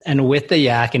And with the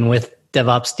Yak and with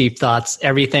DevOps Deep Thoughts,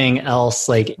 everything else,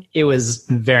 like it was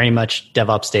very much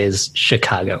DevOps Days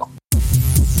Chicago.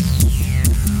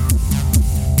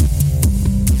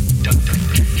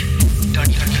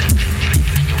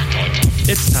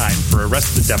 It's time for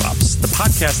Arrested DevOps, the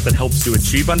podcast that helps you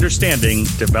achieve understanding,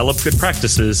 develop good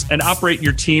practices, and operate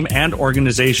your team and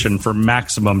organization for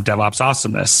maximum DevOps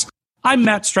awesomeness. I'm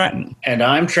Matt Stratton. And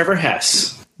I'm Trevor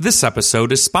Hess. This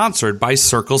episode is sponsored by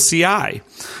Circle CI.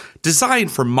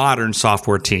 Designed for modern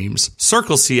software teams,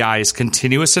 Circle CI's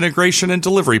continuous integration and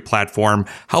delivery platform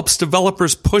helps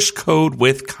developers push code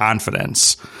with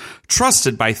confidence.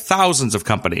 Trusted by thousands of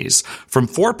companies, from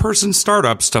 4-person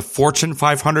startups to Fortune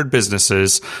 500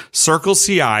 businesses, Circle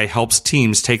CI helps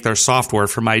teams take their software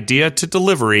from idea to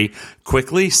delivery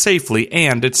quickly, safely,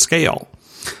 and at scale.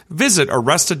 Visit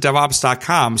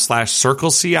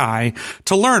ArrestedDevOps.com/CircleCI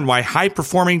to learn why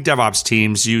high-performing DevOps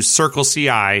teams use Circle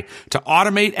CI to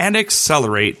automate and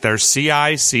accelerate their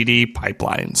CI/CD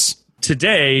pipelines.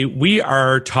 Today, we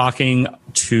are talking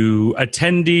to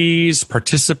attendees,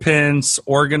 participants,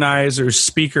 organizers,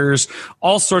 speakers,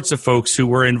 all sorts of folks who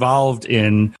were involved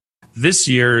in this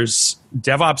year's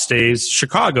DevOps Days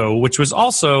Chicago, which was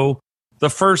also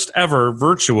the first ever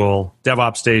virtual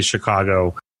DevOps Days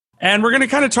Chicago. And we're going to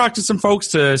kind of talk to some folks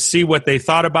to see what they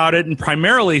thought about it, and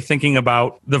primarily thinking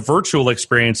about the virtual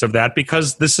experience of that,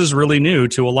 because this is really new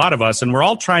to a lot of us, and we're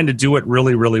all trying to do it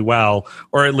really, really well,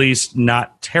 or at least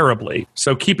not terribly.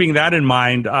 So keeping that in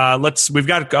mind, we've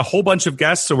got a whole bunch of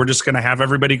guests, so we're just going to have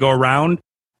everybody go around,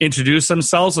 introduce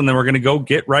themselves, and then we're going to go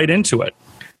get right into it.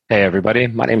 Hey, everybody.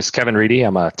 My name is Kevin Reedy.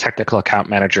 I'm a technical account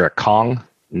manager at Kong,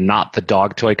 not the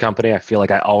dog toy company. I feel like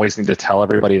I always need to tell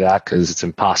everybody that because it's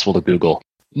impossible to Google.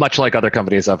 Much like other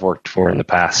companies I've worked for in the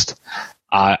past.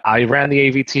 I ran the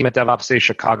AV team at DevOps Days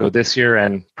Chicago this year,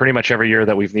 and pretty much every year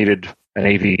that we've needed an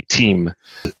AV team.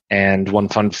 And one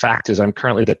fun fact is I'm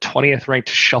currently the 20th ranked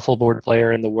shuffleboard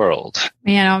player in the world.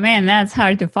 Man, oh man, that's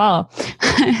hard to follow.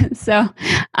 So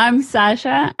I'm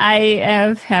Sasha.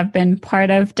 I have been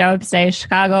part of DevOps Days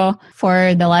Chicago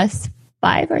for the last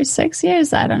 5 or 6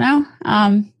 years. I don't know.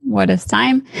 What is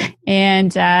time?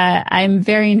 And I'm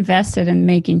very invested in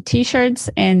making t-shirts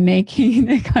and making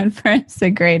the conference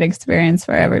a great experience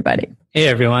for everybody. Hey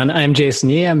everyone, I'm Jason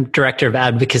Yee. I'm Director of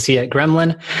Advocacy at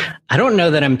Gremlin. I don't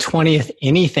know that I'm 20th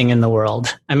anything in the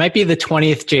world. I might be the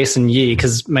 20th Jason Yee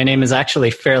because my name is actually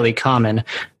fairly common.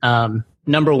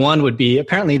 Number one would be,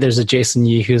 apparently there's a Jason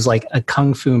Yee who's like a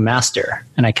kung fu master,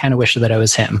 and I kind of wish that I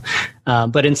was him.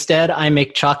 But instead, I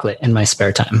make chocolate in my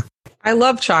spare time. I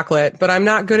love chocolate, but I'm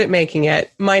not good at making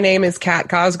it. My name is Kat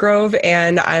Cosgrove,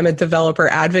 and I'm a developer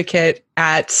advocate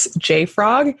at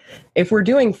JFrog. If we're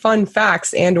doing fun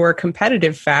facts and or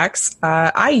competitive facts,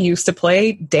 I used to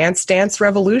play Dance Dance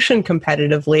Revolution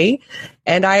competitively,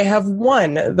 and I have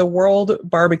won the World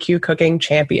Barbecue Cooking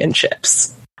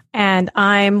Championships. And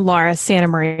I'm Laura Santa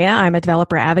Maria. I'm a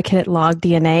developer advocate at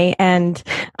LogDNA. And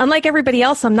unlike everybody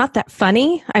else, I'm not that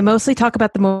funny. I mostly talk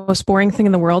about the most boring thing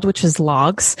in the world, which is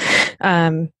logs.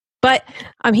 But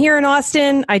I'm here in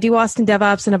Austin. I do Austin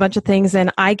DevOps and a bunch of things.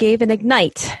 And I gave an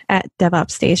Ignite at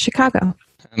DevOps Days Chicago.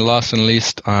 And last and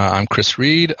least, I'm Chris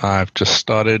Reed. I've just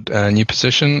started a new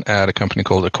position at a company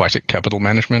called Aquatic Capital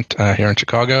Management here in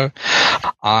Chicago.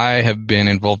 I have been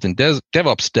involved in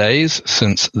DevOps Days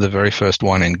since the very first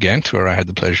one in Ghent, where I had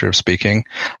the pleasure of speaking.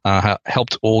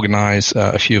 Helped organize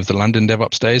a few of the London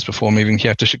DevOps Days before moving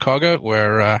here to Chicago,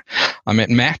 where I met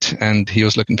Matt, and he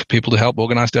was looking for people to help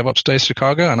organize DevOps Days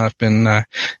Chicago, and I've been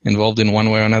involved in one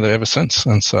way or another ever since.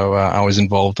 And so I was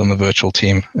involved on the virtual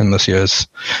team in this year's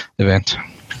event.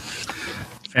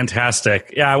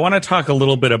 Fantastic. Yeah, I want to talk a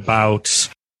little bit about,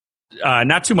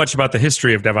 not too much about the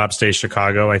history of DevOps Days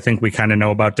Chicago. I think we kind of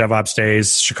know about DevOps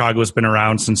Days. Chicago has been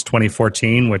around since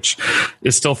 2014, which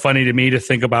is still funny to me to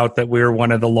think about that we're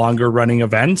one of the longer running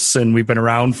events, and we've been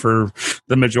around for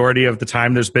the majority of the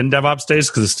time there's been DevOps Days,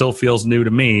 because it still feels new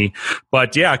to me.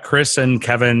 But yeah, Chris and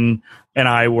Kevin and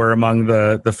I were among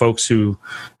the folks who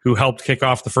helped kick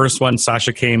off the first one.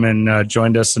 Sasha came and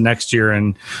joined us the next year,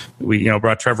 and we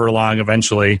brought Trevor along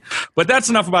eventually. But that's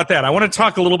enough about that. I want to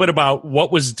talk a little bit about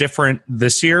what was different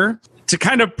this year. To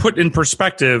kind of put in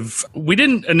perspective, we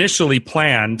didn't initially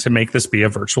plan to make this be a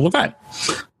virtual event,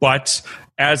 but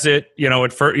as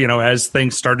as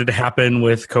things started to happen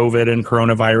with COVID and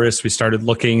coronavirus, we started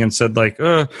looking and said,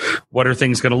 what are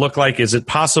things going to look like? Is it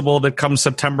possible that come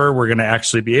September, we're going to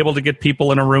actually be able to get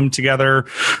people in a room together?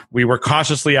 We were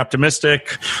cautiously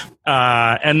optimistic.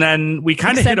 And then we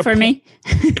kind of hit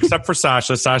except for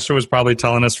Sasha. Sasha was probably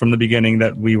telling us from the beginning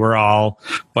that we were all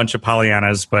a bunch of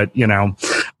Pollyannas, but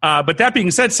But that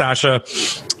being said, Sasha,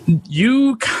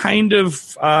 you kind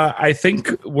of, I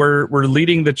think, were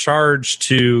leading the charge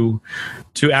to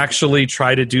actually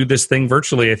try to do this thing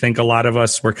virtually. I think a lot of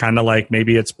us were kind of like,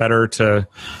 maybe it's better to,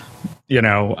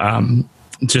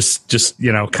 just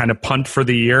kind of punt for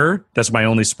the year. That's my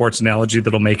only sports analogy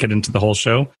that'll make it into the whole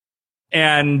show.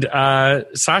 And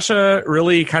Sasha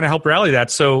really kind of helped rally that.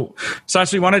 So,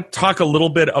 Sasha, you want to talk a little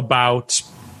bit about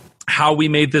how we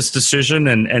made this decision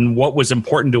and what was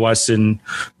important to us in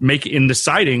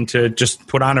deciding to just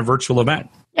put on a virtual event?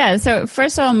 Yeah, so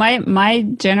first of all, my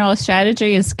general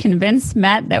strategy is convince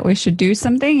Matt that we should do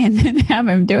something and then have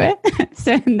him do it.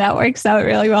 So that works out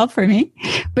really well for me.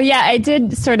 But yeah, I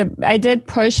did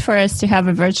push for us to have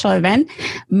a virtual event.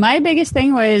 My biggest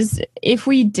thing was if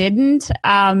we didn't,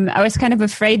 I was kind of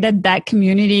afraid that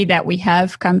community that we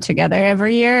have come together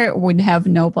every year would have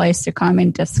no place to come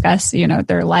and discuss,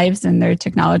 their lives and their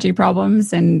technology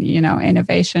problems and,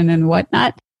 innovation and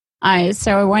whatnot.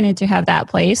 So I wanted to have that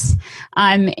place.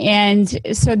 And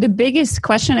so the biggest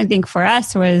question, I think, for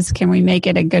us was, can we make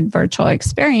it a good virtual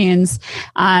experience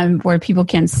where people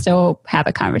can still have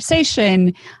a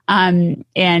conversation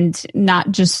and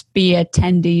not just be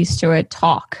attendees to a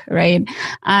talk, right?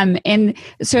 And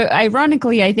so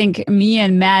ironically, I think me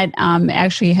and Matt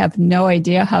actually have no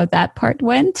idea how that part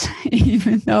went,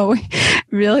 even though we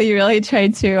really, really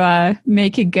tried to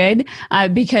make it good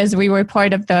because we were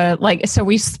part of so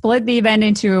we split the event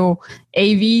into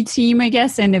AV team, I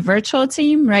guess, and a virtual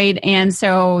team, right? And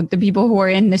so the people who were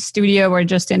in the studio were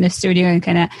just in the studio and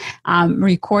kind of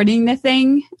recording the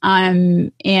thing.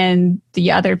 And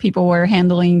the other people were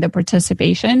handling the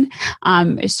participation.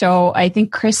 So I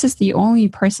think Chris is the only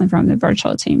person from the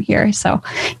virtual team here. So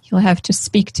you'll have to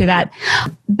speak to that.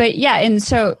 But yeah, and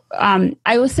so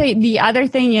I will say the other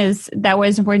thing is that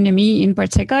was important to me in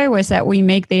particular was that we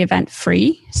make the event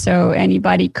free. So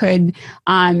anybody could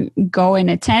go and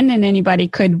attend and anybody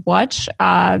could watch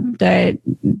the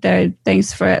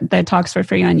things for the talks for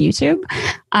free on YouTube.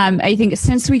 I think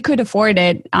since we could afford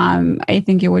it, I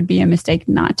think it would be a mistake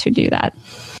not to do that.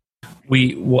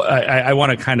 I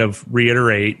want to kind of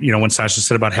reiterate, when Sasha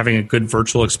said about having a good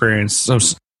virtual experience. So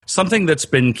something that's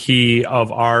been key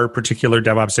of our particular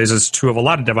DevOps days is true of a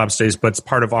lot of DevOps days, but it's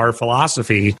part of our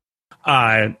philosophy.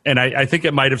 And I think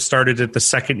it might have started at the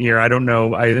second year. I don't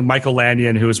know. I think Michael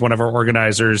Lanyon, who is one of our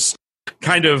organizers,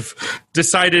 kind of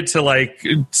decided to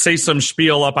say some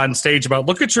spiel up on stage about,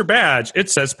 look at your badge. It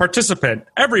says participant.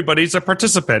 Everybody's a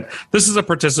participant. This is a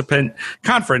participant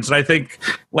conference. And I think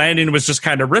Lanyon was just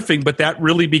kind of riffing, but that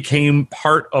really became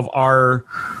part of our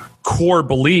core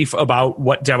belief about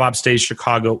what DevOps Days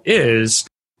Chicago is.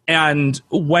 And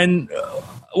one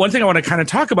thing I want to kind of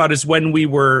talk about is when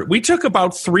we took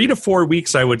about 3 to 4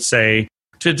 weeks, I would say,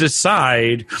 to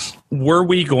decide, were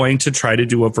we going to try to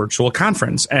do a virtual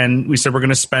conference? And we said we're going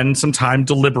to spend some time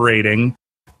deliberating.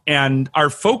 And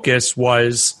our focus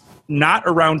was not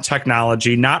around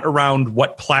technology, not around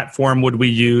what platform would we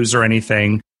use or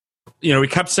anything. We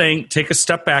kept saying, take a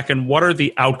step back and what are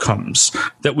the outcomes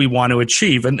that we want to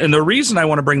achieve? And the reason I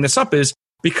want to bring this up is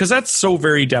because that's so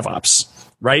very DevOps,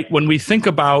 right? When we think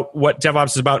about what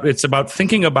DevOps is about, it's about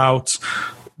thinking about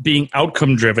being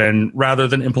outcome driven rather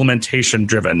than implementation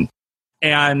driven.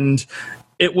 And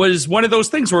it was one of those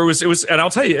things where it was, and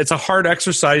I'll tell you, it's a hard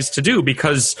exercise to do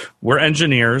because we're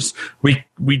engineers.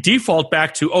 We default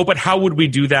back to, but how would we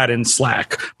do that in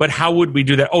Slack? But how would we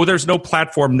do that? There's no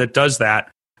platform that does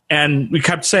that. And we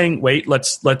kept saying, wait,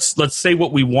 let's say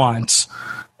what we want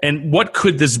and what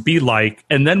could this be like?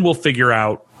 And then we'll figure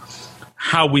out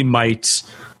how we might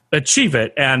achieve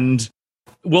it. And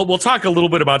we'll talk a little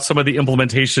bit about some of the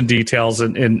implementation details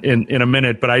in a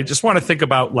minute, but I just want to think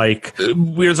about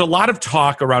there's a lot of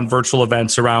talk around virtual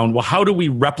events around, well, how do we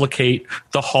replicate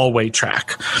the hallway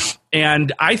track?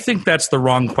 And I think that's the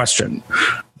wrong question.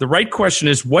 The right question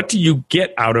is, what do you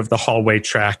get out of the hallway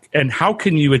track and how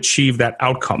can you achieve that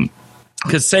outcome?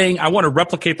 Because saying, I want to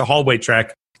replicate the hallway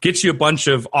track gets you a bunch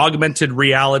of augmented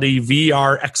reality,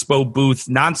 VR, expo booth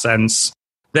nonsense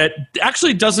that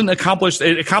actually doesn't it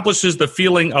accomplishes the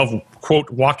feeling of, quote,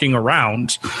 walking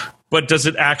around, but does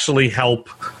it actually help?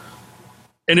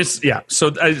 And it's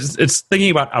thinking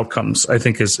about outcomes, I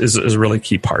think, is a really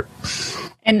key part.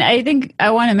 And I think I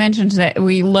want to mention that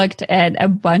we looked at a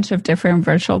bunch of different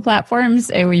virtual platforms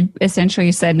and we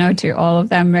essentially said no to all of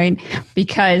them, right?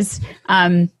 Because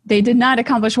they did not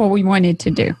accomplish what we wanted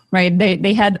to do, right?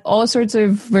 They had all sorts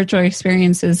of virtual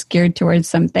experiences geared towards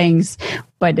some things,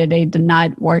 but they did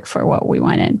not work for what we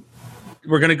wanted.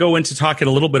 We're going to go into talking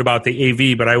a little bit about the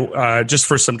AV, but I just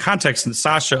for some context, and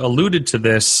Sasha alluded to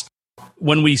this,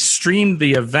 when we streamed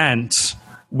the event,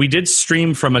 we did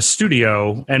stream from a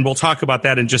studio, and we'll talk about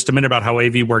that in just a minute about how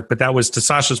AV worked. But that was to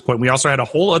Sasha's point. We also had a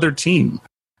whole other team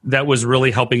that was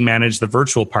really helping manage the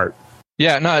virtual part.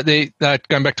 Yeah, no,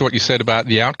 going back to what you said about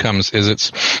the outcomes,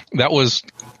 that was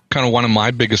kind of one of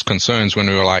my biggest concerns when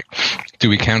we were like, do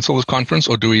we cancel this conference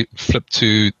or do we flip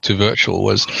to virtual,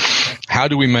 was how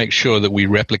do we make sure that we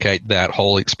replicate that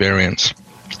whole experience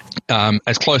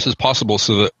as close as possible,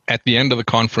 so that at the end of the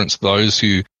conference, those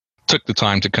who took the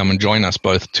time to come and join us,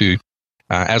 both to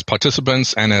as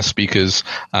participants and as speakers,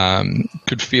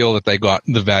 could feel that they got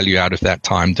the value out of that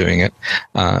time doing it.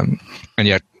 And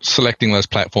yet selecting those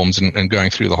platforms and going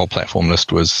through the whole platform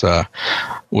list was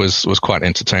quite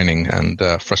entertaining and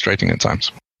frustrating at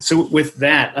times. So with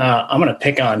that, I'm going to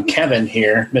pick on Kevin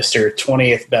here, Mr.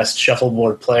 20th best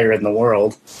shuffleboard player in the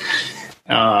world.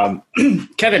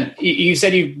 Kevin, you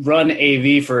said you run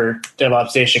AV for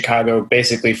DevOps Day Chicago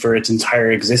basically for its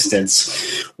entire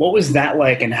existence. What was that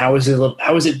like, and how is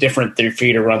it different for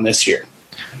you to run this year?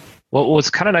 Well, what's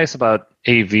kind of nice about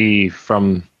AV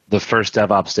from the first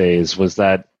DevOps days was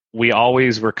that we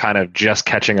always were kind of just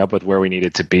catching up with where we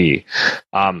needed to be.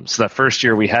 So that first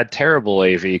year we had terrible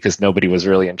AV because nobody was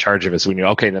really in charge of it. So we knew,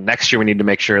 okay, the next year we need to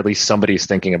make sure at least somebody's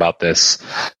thinking about this.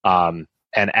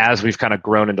 And as we've kind of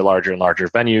grown into larger and larger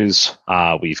venues,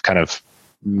 we've kind of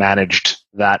managed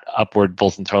that upward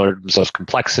both in terms of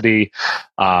complexity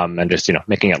and just,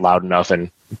 making it loud enough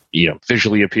and,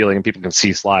 visually appealing and people can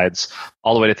see slides,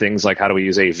 all the way to things like how do we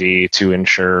use AV to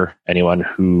ensure anyone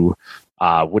who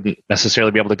wouldn't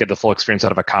necessarily be able to get the full experience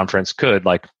out of a conference could,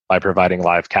 like by providing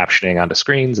live captioning onto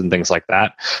screens and things like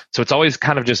that. So it's always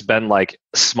kind of just been like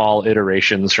small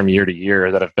iterations from year to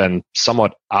year that have been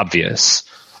somewhat obvious.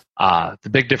 The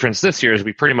big difference this year is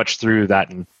we pretty much threw that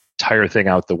entire thing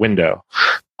out the window.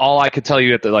 All I could tell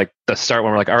you at the start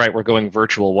when we're like, all right, we're going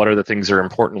virtual. What are the things that are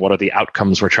important? What are the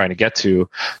outcomes we're trying to get to?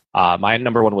 My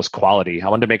number one was quality. I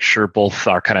wanted to make sure both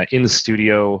our kind of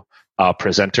in-studio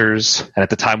presenters, and at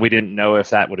the time we didn't know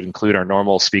if that would include our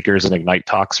normal speakers and Ignite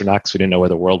talks or not, because we didn't know where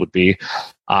the world would be,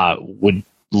 would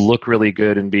look really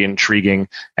good and be intriguing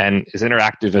and as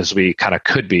interactive as we kind of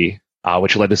could be,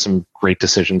 which led to some great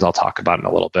decisions I'll talk about in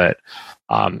a little bit.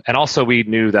 And also we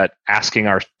knew that asking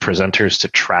our presenters to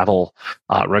travel,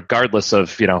 regardless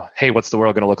of, hey, what's the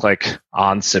world going to look like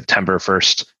on September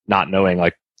 1st, not knowing,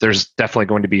 like, there's definitely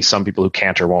going to be some people who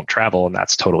can't or won't travel, and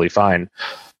that's totally fine.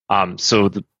 So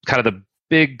the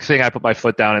big thing I put my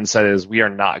foot down and said is we are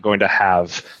not going to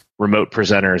have remote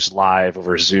presenters live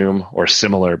over Zoom or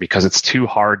similar, because it's too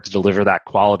hard to deliver that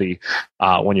quality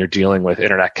when you're dealing with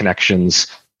internet connections,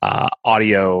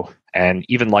 audio, and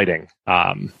even lighting.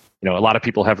 A lot of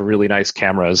people have really nice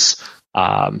cameras,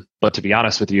 but to be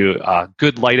honest with you,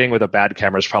 good lighting with a bad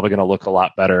camera is probably going to look a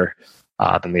lot better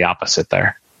than the opposite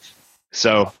there.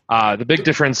 So the big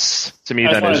difference to me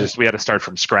then is just we had to start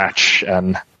from scratch,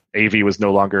 and AV was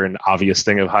no longer an obvious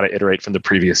thing of how to iterate from the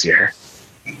previous year.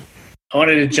 I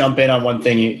wanted to jump in on one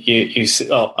thing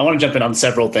I want to jump in on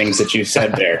several things that you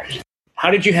said there.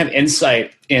 How did you have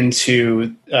insight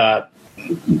into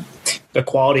the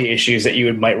quality issues that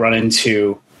you might run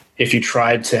into if you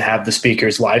tried to have the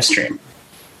speakers live stream?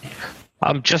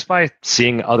 Just by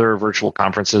seeing other virtual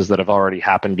conferences that have already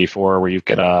happened before, where you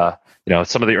get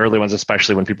some of the early ones,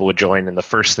 especially when people would join, and the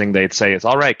first thing they'd say is,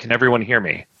 all right, can everyone hear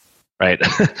me? Right.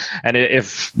 And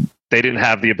if they didn't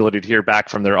have the ability to hear back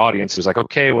from their audience, it was like,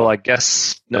 okay, well, I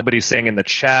guess nobody's saying in the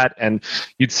chat. And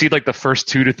you'd see like the first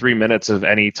 2 to 3 minutes of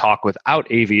any talk without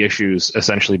AV issues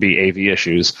essentially be AV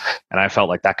issues. And I felt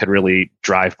like that could really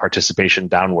drive participation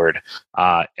downward.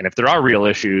 And if there are real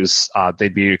issues,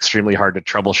 they'd be extremely hard to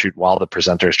troubleshoot while the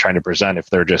presenter is trying to present if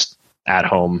they're just at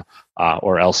home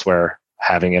or elsewhere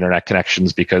having internet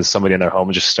connections because somebody in their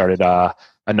home just started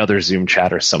another Zoom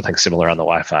chat or something similar on the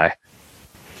Wi-Fi.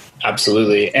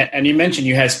 Absolutely. And you mentioned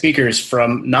you had speakers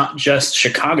from not just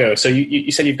Chicago. So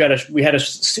you said we had a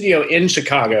studio in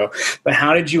Chicago, but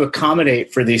how did you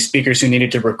accommodate for these speakers who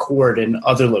needed to record in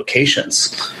other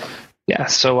locations? Yeah.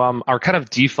 So our kind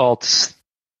of default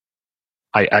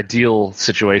ideal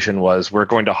situation was we're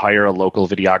going to hire a local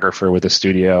videographer with a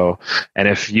studio. And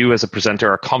if you as a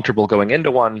presenter are comfortable going into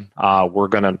one, we're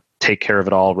going to take care of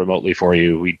it all remotely for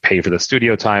you. We'd pay for the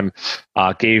studio time,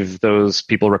 gave those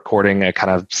people recording a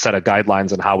kind of set of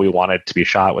guidelines on how we wanted to be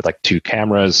shot with like 2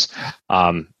 cameras.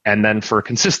 And then for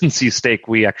consistency's sake,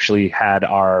 we actually had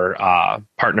our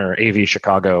partner AV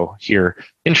Chicago here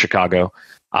in Chicago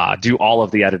do all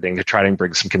of the editing to try to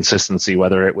bring some consistency,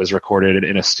 whether it was recorded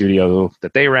in a studio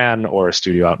that they ran or a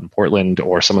studio out in Portland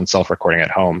or someone self-recording at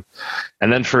home.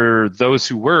 And then for those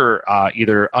who were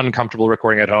either uncomfortable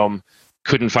recording at home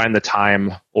couldn't find the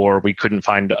time, or we couldn't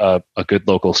find a good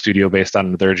local studio based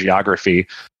on their geography,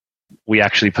 we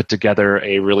actually put together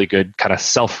a really good kind of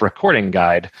self-recording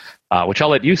guide, which I'll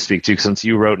let you speak to since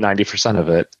you wrote 90% of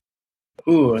it.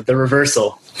 Ooh, the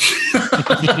reversal.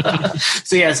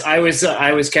 So yes, I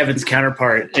was Kevin's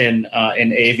counterpart in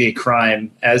AV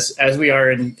crime, as we are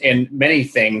in many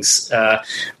things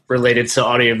related to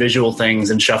audiovisual things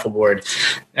and shuffleboard.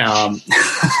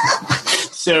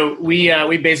 So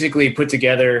we basically put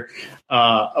together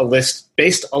a list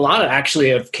based a lot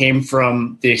came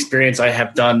from the experience I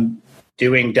have done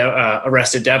doing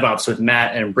Arrested DevOps with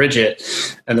Matt and Bridget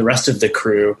and the rest of the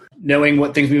crew, knowing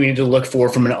what things we need to look for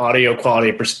from an audio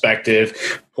quality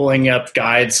perspective, pulling up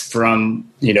guides from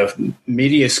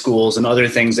media schools and other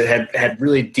things that had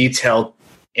really detailed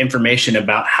information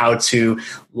about how to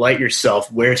light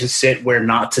yourself, where to sit, where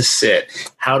not to sit,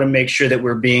 how to make sure that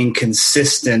we're being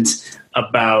consistent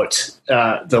about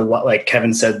like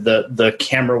Kevin said, the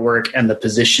camera work and the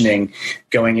positioning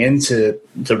going into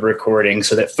the recording,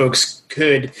 so that folks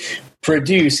could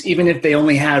produce, even if they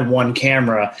only had one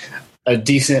camera, a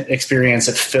decent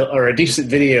experience or a decent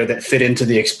video that fit into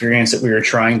the experience that we were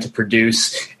trying to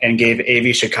produce and gave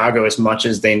AV Chicago as much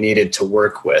as they needed to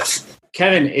work with.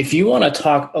 Kevin, if you want to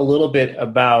talk a little bit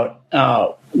about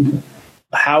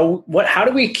how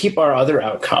do we keep our other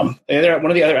outcome? One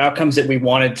of the other outcomes that we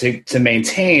wanted to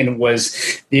maintain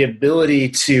was the ability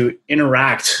to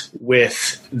interact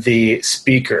with the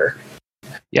speaker.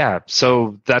 Yeah,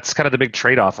 so that's kind of the big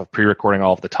trade-off of pre-recording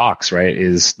all of the talks, right?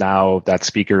 Is now that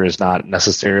speaker is not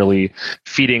necessarily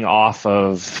feeding off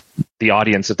of the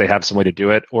audience if they have some way to do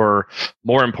it, or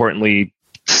more importantly,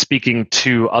 speaking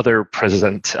to other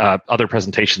presentations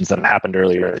that had happened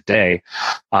earlier in the day.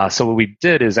 So what we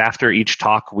did is after each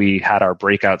talk, we had our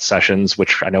breakout sessions,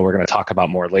 which I know we're going to talk about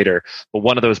more later. But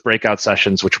one of those breakout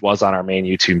sessions, which was on our main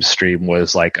YouTube stream,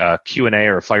 was like a Q&A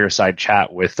or fireside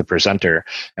chat with the presenter.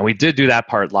 And we did do that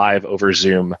part live over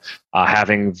Zoom,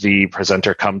 having the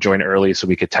presenter come join early so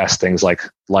we could test things like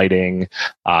lighting,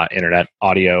 internet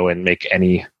audio, and make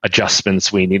any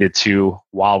adjustments we needed to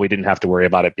while we didn't have to worry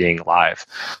about it being live.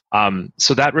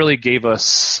 So that really gave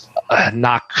us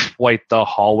not quite the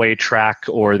hallway track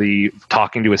or the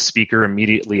talking to a speaker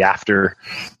immediately after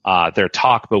their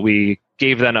talk, but we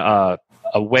gave them a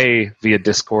way via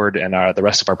Discord and the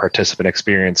rest of our participant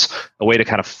experience, a way to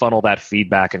kind of funnel that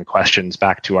feedback and questions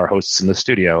back to our hosts in the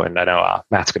studio. And I know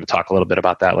Matt's going to talk a little bit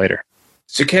about that later.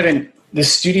 So Kevin, the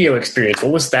studio experience,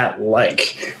 what was that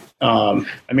like? I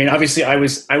mean, obviously I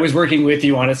was working with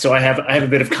you on it, so I have a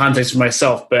bit of context for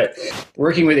myself, but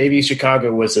working with AV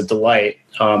Chicago was a delight.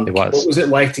 It was. What was it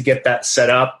like to get that set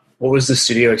up? What was the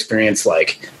studio experience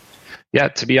like? Yeah,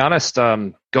 to be honest,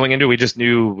 going into it, we just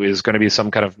knew it was going to be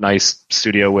some kind of nice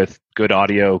studio with good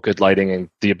audio, good lighting, and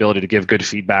the ability to give good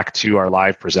feedback to our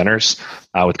live presenters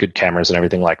with good cameras and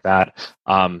everything like that.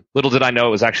 Little did I know it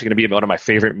was actually going to be one of my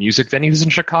favorite music venues in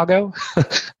Chicago,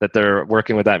 that they're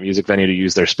working with that music venue to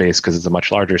use their space because it's a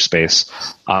much larger space.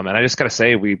 And I just got to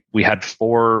say, we had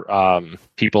 4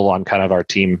 people on kind of our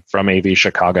team from AV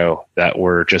Chicago that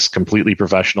were just completely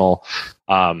professional.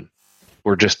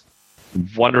 Were just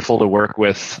wonderful to work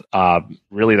with.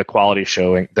 Really, the quality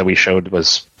showing that we showed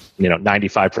was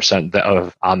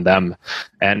 95% on them.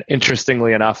 And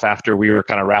interestingly enough, after we were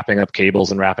kind of wrapping up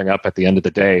cables and wrapping up at the end of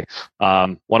the day,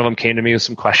 one of them came to me with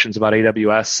some questions about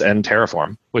AWS and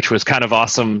Terraform, which was kind of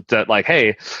awesome. That like,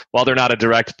 hey, while they're not a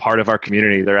direct part of our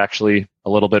community, they're actually a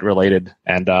little bit related,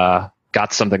 and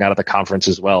got something out of the conference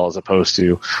as well, as opposed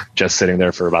to just sitting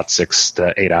there for about 6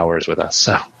 to 8 hours with us.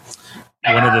 So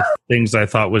one of the things I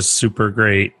thought was super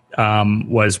great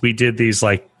was we did these,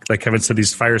 like Kevin said,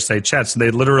 these fireside chats. They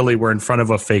literally were in front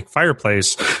of a fake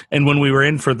fireplace. And when we were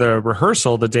in for the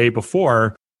rehearsal the day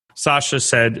before, Sasha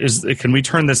said, can we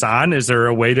turn this on? Is there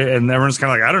a way to? And everyone's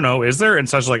kind of like, I don't know. Is there? And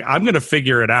Sasha's like, I'm going to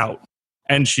figure it out.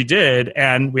 And she did.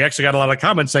 And we actually got a lot of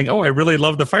comments saying, oh, I really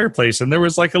love the fireplace. And there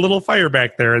was like a little fire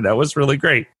back there. And that was really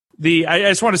great. I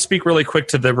just want to speak really quick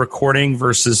to the recording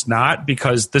versus not,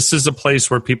 because this is a place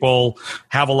where people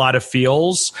have a lot of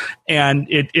feels. And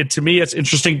it to me, it's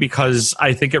interesting because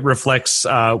I think it reflects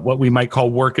what we might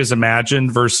call work as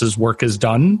imagined versus work as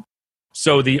done.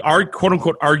 So the quote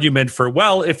unquote argument for,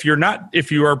 well, if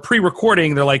you are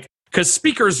pre-recording, they're like, because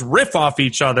speakers riff off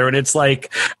each other. And it's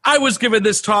like, I was given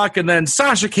this talk and then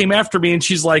Sasha came after me and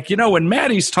she's like, when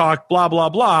Maddie's talk, blah, blah,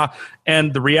 blah.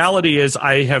 And the reality is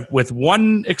I have, with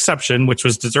one exception, which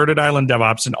was Deserted Island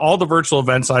DevOps, and all the virtual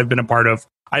events I've been a part of,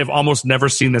 I have almost never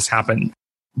seen this happen,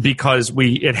 because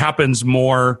it happens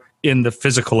more in the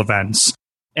physical events.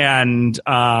 And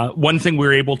one thing we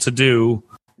were able to do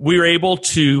we were able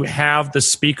to have the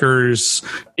speakers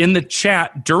in the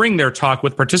chat during their talk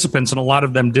with participants, and a lot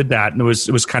of them did that, and it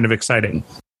was kind of exciting.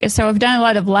 So I've done a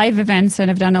lot of live events and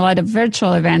I've done a lot of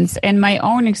virtual events, and my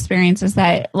own experience is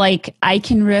that like I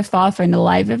can riff off in a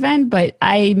live event, but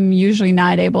I'm usually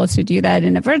not able to do that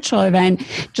in a virtual event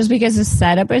just because the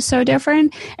setup is so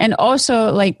different. And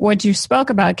also like what you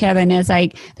spoke about, Kevin, is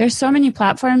like there's so many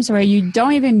platforms where you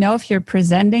don't even know if you're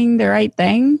presenting the right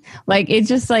thing. Like it's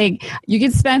just like you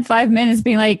could spend 5 minutes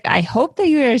being like, I hope that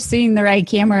you are seeing the right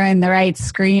camera and the right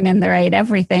screen and the right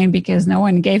everything, because no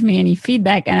one gave me any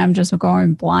feedback and I'm just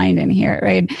going blind in here,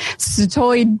 right? It's a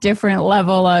totally different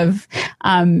level of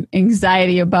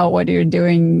anxiety about what you're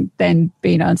doing than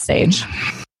being on stage.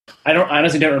 I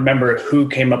honestly don't remember who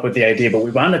came up with the idea, but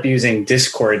we wound up using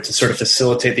Discord to sort of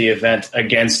facilitate the event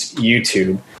against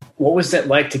YouTube. What was it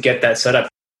like to get that set up?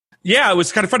 Yeah, it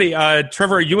was kind of funny.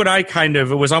 Trevor, you and I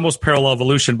it was almost parallel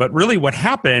evolution, but really what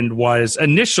happened was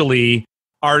initially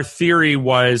our theory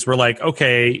was we're like,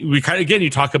 okay, we kind of, again, you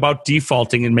talk about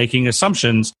defaulting and making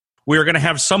assumptions. We were going to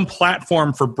have some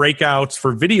platform for breakouts,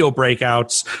 for video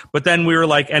breakouts, but then we were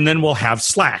like, and then we'll have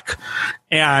Slack.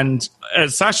 And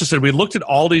as Sasha said, we looked at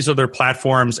all these other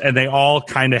platforms and they all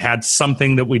kind of had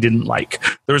something that we didn't like.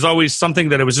 There was always something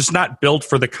that it was just not built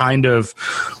for the kind of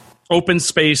open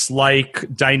space like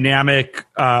dynamic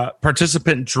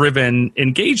participant driven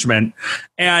engagement.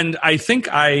 And I think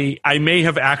I may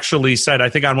have actually said, I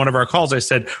think on one of our calls I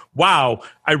said, wow,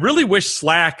 I really wish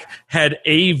Slack had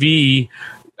AV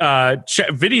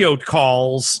video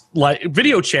calls, like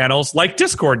video channels like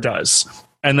Discord does.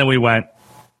 And then we went,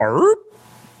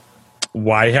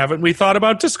 why haven't we thought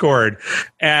about Discord?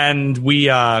 And we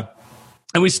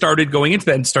started going into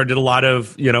that and started a lot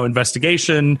of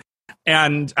investigation.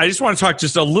 And I just want to talk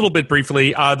just a little bit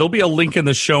briefly. There'll be a link in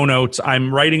the show notes.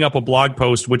 I'm writing up a blog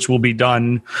post, which will be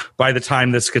done by the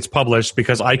time this gets published,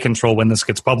 because I control when this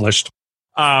gets published.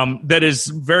 That is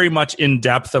very much in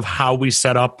depth of how we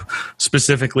set up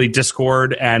specifically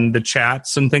Discord and the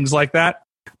chats and things like that.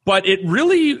 But it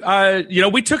really,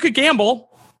 we took a gamble,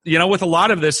 with a lot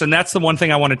of this. And that's the one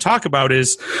thing I want to talk about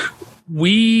is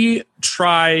we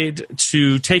tried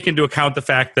to take into account the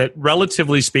fact that,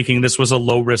 relatively speaking, this was a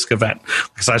low-risk event.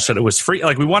 Because I said it was free.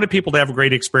 Like, we wanted people to have a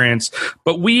great experience,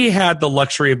 but we had the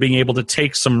luxury of being able to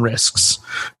take some risks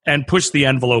and push the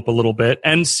envelope a little bit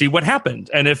and see what happened.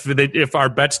 And if our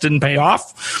bets didn't pay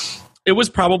off, it was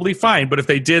probably fine. But if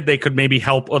they did, they could maybe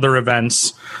help other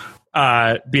events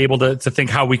be able to think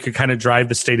how we could kind of drive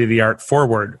the state-of-the-art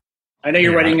forward. I know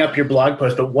you're writing up your blog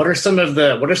post, but what are some of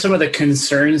the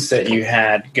concerns that you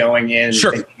had going in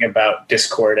thinking about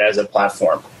Discord as a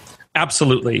platform?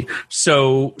 Absolutely.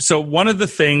 So one of the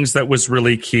things that was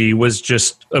really key was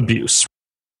just abuse.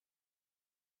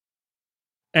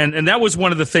 And that was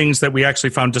one of the things that we actually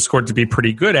found Discord to be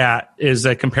pretty good at, is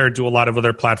that compared to a lot of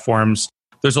other platforms,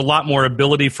 there's a lot more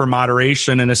ability for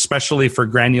moderation and especially for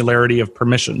granularity of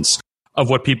permissions of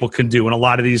what people can do. And a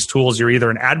lot of these tools, you're either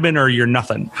an admin or you're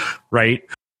nothing, right?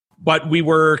 But we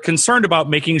were concerned about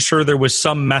making sure there was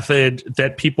some method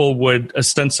that people would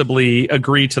ostensibly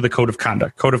agree to the code of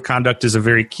conduct. Code of conduct is a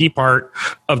very key part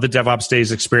of the DevOps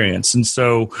Days experience. And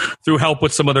so through help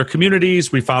with some other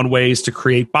communities, we found ways to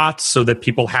create bots so that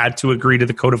people had to agree to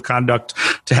the code of conduct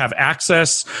to have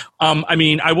access.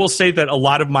 I will say that a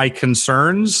lot of my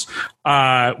concerns,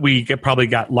 we probably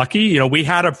got lucky. We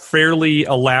had a fairly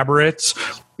elaborate,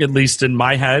 at least in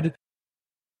my head,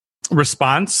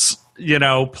 response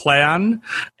plan.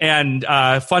 And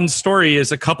fun story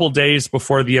is, a couple days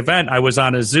before the event, I was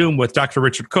on a Zoom with Dr.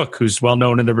 Richard Cook, who's well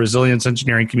known in the resilience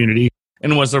engineering community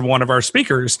and was one of our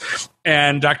speakers.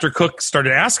 And Dr. Cook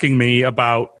started asking me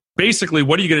about basically,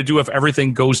 what are you going to do if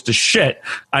everything goes to shit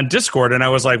on Discord? And I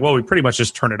was like, well, we pretty much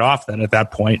just turn it off then at that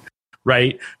point.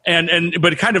 Right.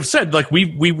 But it kind of said, like,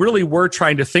 we really were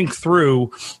trying to think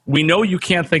through, we know you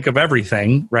can't think of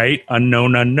everything, right?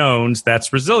 Unknown unknowns,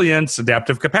 that's resilience,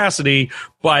 adaptive capacity.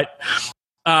 But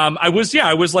I was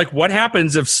like, what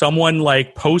happens if someone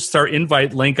like posts our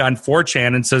invite link on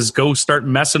 4chan and says, go start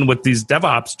messing with these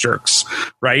DevOps jerks,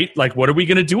 right? Like, what are we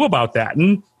going to do about that?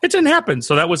 And it didn't happen.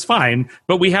 So that was fine.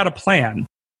 But we had a plan.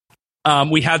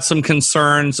 We had some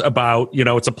concerns about,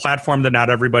 it's a platform that not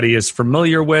everybody is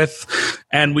familiar with.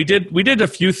 And we did a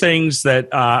few things that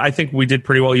I think we did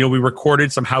pretty well. We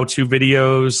recorded some how-to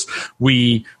videos.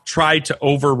 We tried to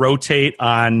over-rotate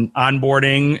on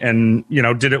onboarding and,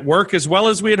 did it work as well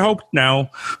as we had hoped? No.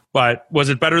 But was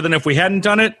it better than if we hadn't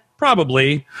done it?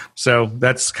 Probably. So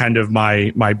that's kind of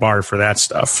my bar for that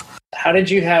stuff. How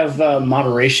did you have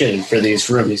moderation for these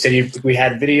rooms? You said we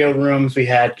had video rooms, we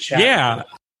had chat. Yeah.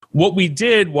 what we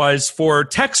did was for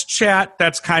text chat,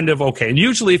 that's kind of okay. And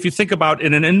usually if you think about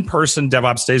in an in-person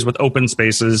DevOps Days with open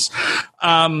spaces,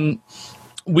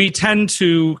 we tend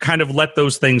to kind of let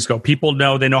those things go. People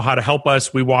know, they know how to help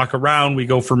us. We walk around, we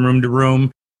go from room to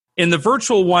room. In the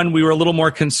virtual one, we were a little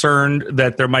more concerned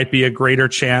that there might be a greater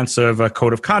chance of a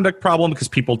code of conduct problem because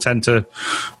people tend to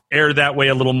err that way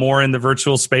a little more in the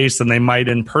virtual space than they might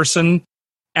in person.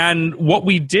 And what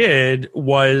we did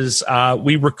was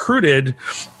we recruited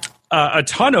a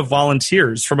ton of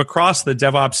volunteers from across the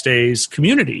DevOps Days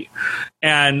community,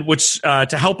 and which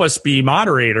to help us be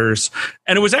moderators.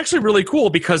 And it was actually really cool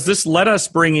because this let us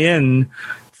bring in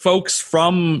folks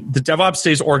from the DevOps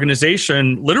Days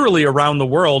organization literally around the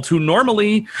world who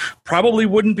normally probably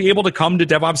wouldn't be able to come to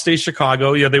DevOps Days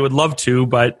Chicago. Yeah, they would love to,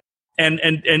 but and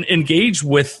engage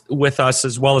with us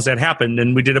as well as that happened.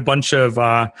 And we did a bunch of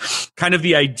kind of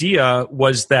the idea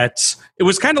was that it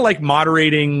was kind of like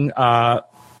moderating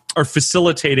or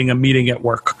facilitating a meeting at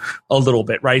work a little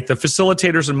bit, right? The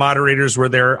facilitators and moderators were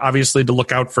there obviously to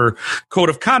look out for code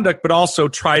of conduct, but also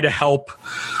try to help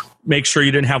make sure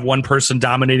you didn't have one person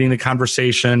dominating the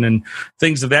conversation and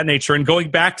things of that nature. And going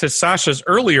back to Sasha's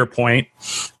earlier point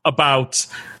about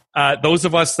those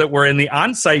of us that were in the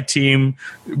on-site team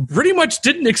pretty much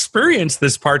didn't experience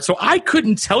this part. So I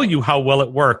couldn't tell you how well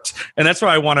it worked. And that's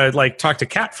why I want to talk to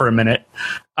Kat for a minute,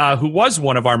 who was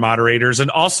one of our moderators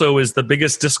and also is the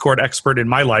biggest Discord expert in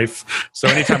my life. So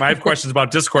anytime I have questions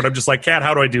about Discord, I'm just like, Kat,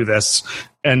 how do I do this?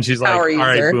 And she's like, all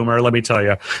right, boomer, let me tell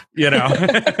you,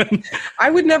 I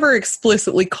would never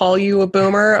explicitly call you a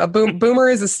boomer. A boomer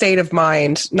is a state of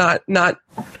mind, not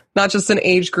just an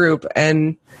age group.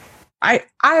 And I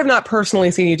have not personally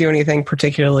seen you do anything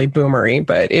particularly boomery,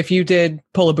 but if you did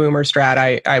pull a boomer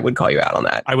strat, I would call you out on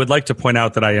that. I would like to point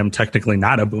out that I am technically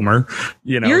not a boomer,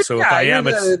 so if I am,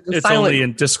 it's only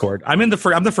in Discord. I'm the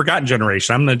forgotten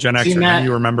generation. I'm the Gen Xer. Matt,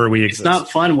 you remember we exist. It's not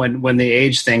fun when the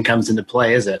age thing comes into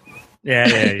play, is it?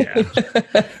 Yeah.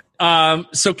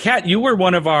 So Kat, you were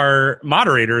one of our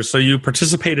moderators, so you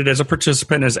participated as a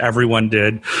participant as everyone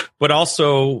did, but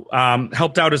also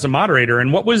helped out as a moderator.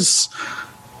 And what was...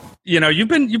 you've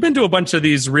been to a bunch of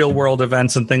these real world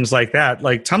events and things like that.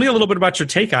 Tell me a little bit about your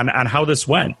take on how this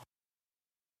went.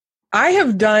 I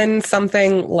have done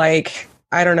something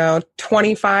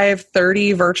 25,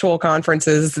 30 virtual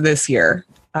conferences this year.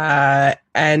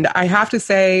 And I have to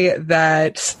say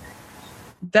that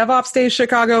DevOps Days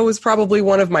Chicago was probably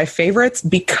one of my favorites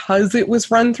because it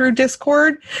was run through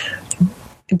Discord.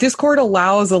 Discord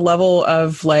allows a level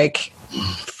of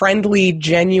friendly,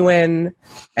 genuine,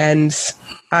 and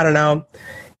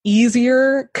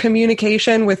easier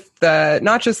communication with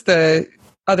not just the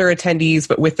other attendees,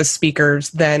 but with the speakers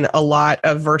than a lot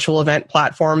of virtual event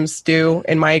platforms do.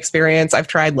 In my experience, I've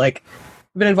tried I've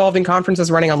been involved in conferences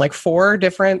running on 4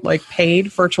 different paid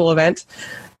virtual event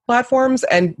platforms,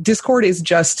 and Discord is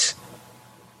just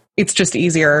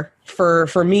easier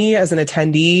for me as an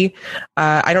attendee.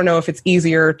 I don't know if it's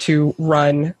easier to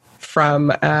run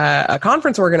from a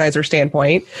conference organizer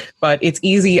standpoint, but it's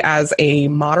easy as a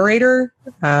moderator.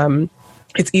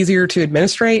 It's easier to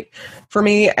administrate for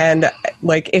me. And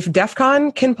if DEF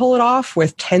CON can pull it off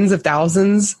with tens of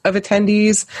thousands of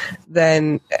attendees,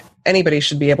 then anybody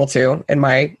should be able to, in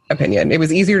my opinion. It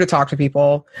was easier to talk to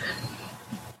people,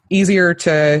 easier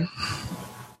to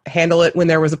handle it when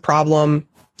there was a problem.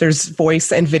 There's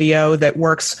voice and video that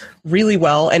works really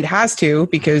well and has to,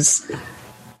 because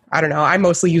I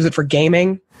mostly use it for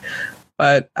gaming,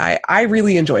 but I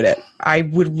really enjoyed it. I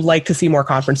would like to see more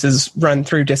conferences run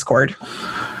through Discord.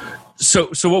 So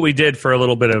what we did for a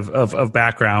little bit of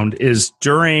background is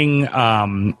during,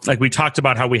 we talked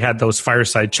about how we had those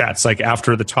fireside chats,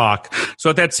 after the talk. So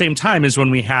at that same time is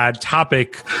when we had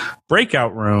topic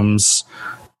breakout rooms,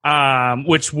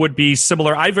 which would be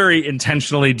similar. I very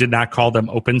intentionally did not call them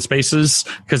open spaces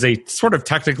because they sort of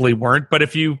technically weren't. But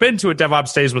if you've been to a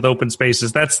DevOps Days with open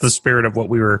spaces, that's the spirit of what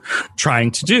we were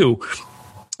trying to do.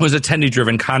 Was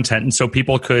attendee-driven content. And so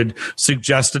people could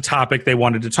suggest a topic they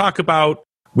wanted to talk about.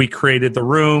 We created the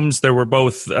rooms. There were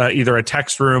both either a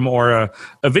text room or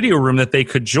a video room that they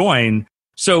could join.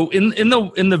 So in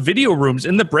the video rooms,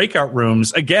 in the breakout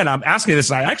rooms, again, I'm asking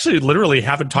this, and I actually literally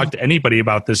haven't talked to anybody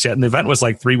about this yet. And the event was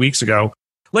 3 weeks ago.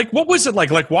 What was it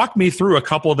like? Walk me through a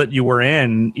couple that you were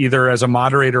in, either as a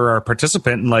moderator or a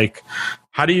participant,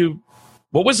 and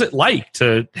what was it like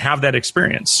to have that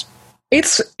experience?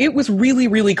 It was really,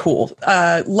 really cool.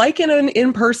 Like in an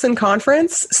in-person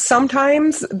conference,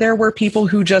 sometimes there were people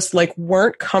who just like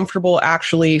weren't comfortable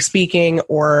actually speaking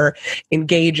or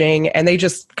engaging, and they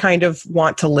just kind of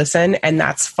want to listen, and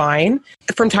that's fine.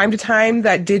 From time to time,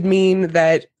 that did mean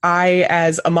that I,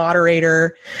 as a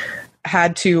moderator,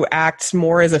 had to act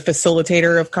more as a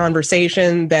facilitator of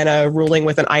conversation than a ruling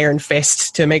with an iron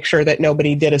fist to make sure that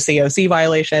nobody did a COC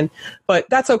violation. But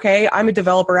that's okay. I'm a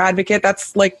developer advocate.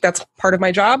 That's part of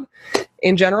my job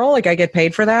in general. Like, I get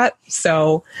paid for that.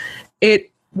 So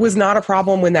it was not a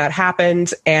problem when that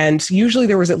happened. And usually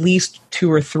there was at least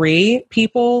 2 or 3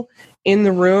 people in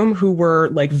the room who were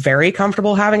like very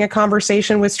comfortable having a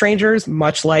conversation with strangers,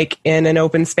 much like in an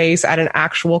open space at an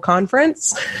actual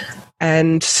conference.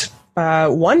 And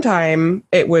one time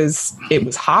it was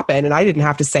hopping, and I didn't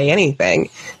have to say anything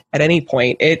at any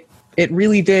point. It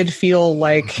really did feel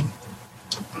like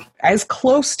as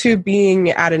close to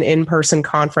being at an in-person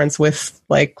conference with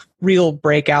like real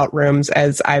breakout rooms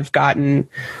as I've gotten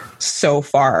so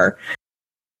far.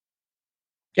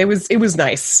 It was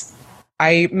nice.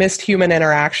 I missed human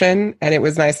interaction, and it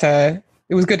was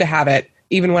good to have it,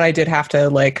 even when I did have to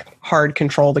like hard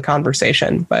control the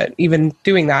conversation. But even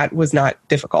doing that was not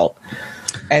difficult.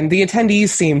 And the attendees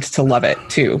seemed to love it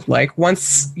too. Like,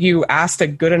 once you asked a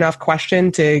good enough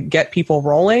question to get people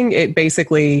rolling, it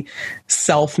basically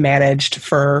self-managed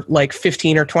for like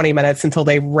 15 or 20 minutes until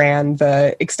they ran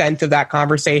the extent of that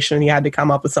conversation and you had to come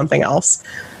up with something else.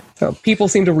 So people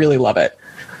seem to really love it.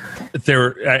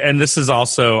 And this is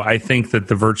also, I think that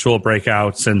the virtual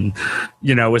breakouts and,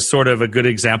 is sort of a good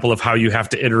example of how you have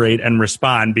to iterate and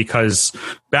respond, because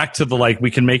back to the, like,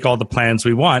 we can make all the plans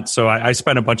we want. So I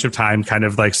spent a bunch of time kind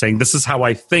of like saying, this is how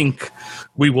I think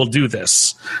we will do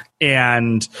this.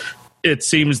 And it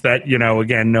seems that,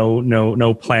 again,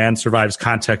 no plan survives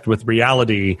contact with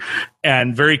reality.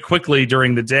 And very quickly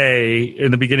during the day,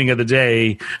 in the beginning of the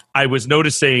day, I was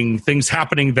noticing things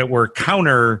happening that were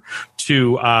counter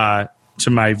to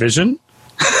my vision.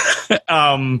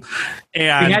 And we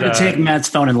had to take Matt's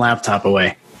phone and laptop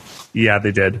away. Yeah,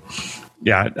 they did.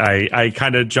 Yeah, I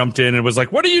kind of jumped in and was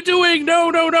like, what are you doing?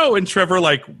 No. And Trevor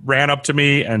like ran up to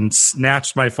me and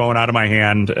snatched my phone out of my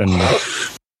hand. And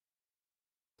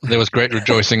there was great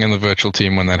rejoicing in the virtual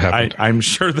team when that happened. I'm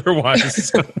sure there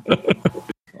was.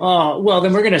 Oh, well,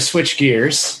 then we're going to switch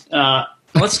gears.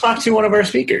 Let's talk to one of our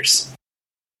speakers.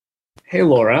 Hey,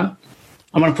 Laura.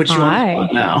 I'm going to put you on the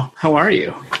spot now. How are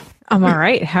you? I'm all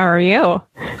right. How are you?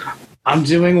 I'm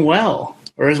doing well,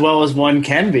 or as well as one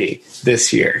can be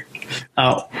this year.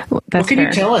 What can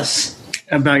you tell us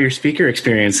about your speaker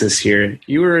experience this year?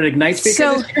 You were an Ignite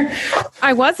speaker this year?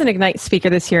 I was an Ignite speaker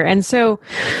this year. And so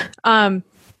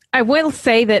I will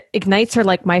say that Ignites are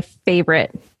like my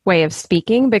favorite way of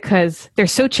speaking because they're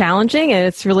so challenging, and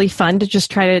it's really fun to just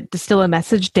try to distill a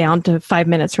message down to 5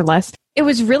 minutes or less. It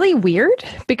was really weird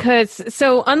because,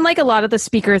 so unlike a lot of the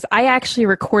speakers, I actually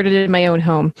recorded it in my own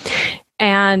home.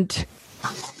 And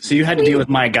so you had to deal with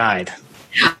my guide.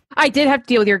 I did have to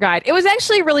deal with your guide. It was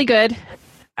actually really good.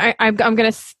 I'm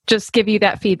going to just give you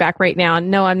that feedback right now.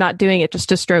 And no, I'm not doing it just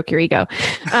to stroke your ego.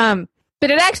 But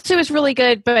it actually was really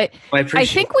good. But I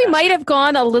think we might have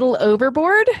gone a little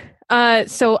overboard.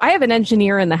 So I have an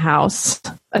engineer in the house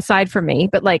aside from me,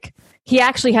 but like he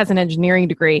actually has an engineering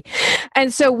degree.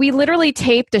 And so we literally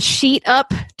taped a sheet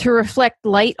up to reflect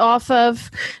light off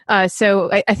of. So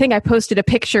I think I posted a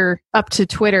picture up to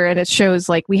Twitter, and it shows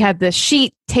like we had this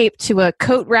sheet taped to a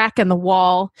coat rack in the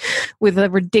wall with a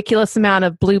ridiculous amount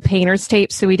of blue painter's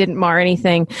tape so we didn't mar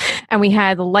anything. And we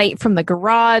had the light from the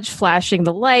garage flashing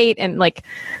the light, and like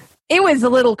it was a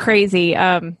little crazy.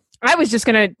 I was just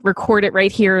going to record it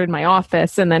right here in my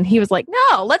office. And then he was like,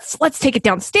 no, let's take it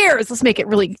downstairs. Let's make it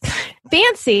really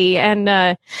fancy. And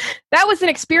that was an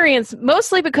experience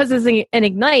mostly because as an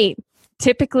Ignite,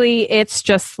 typically it's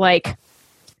just like,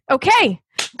 okay,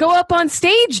 go up on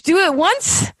stage, do it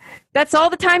once. That's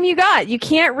all the time you got. You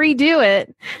can't redo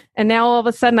it. And now all of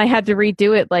a sudden I had to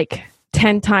redo it like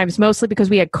 10 times, mostly because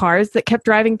we had cars that kept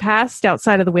driving past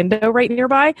outside of the window right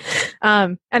nearby.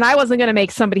 And I wasn't going to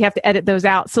make somebody have to edit those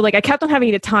out. So like I kept on having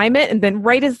to time it. And then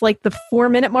right as like the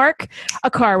 4-minute mark,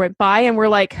 a car went by and we're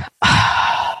like,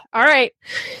 all right,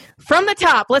 from the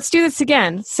top, let's do this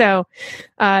again. So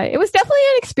it was definitely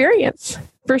an experience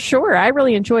for sure. I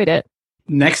really enjoyed it.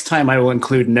 Next time I will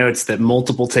include notes that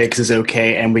multiple takes is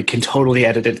okay and we can totally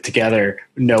edit it together.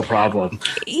 No problem.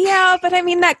 Yeah, but I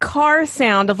mean, that car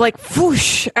sound of like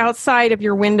whoosh outside of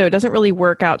your window doesn't really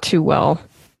work out too well.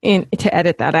 to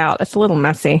edit that out. It's a little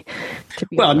messy.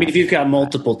 Well, I mean, if you've got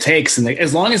multiple takes, and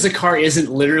as long as the car isn't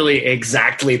literally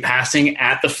exactly passing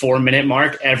at the 4-minute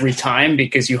mark every time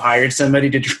because you hired somebody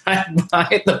to drive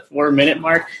by the 4-minute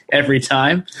mark every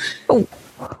time. Oh.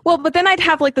 Well, but then I'd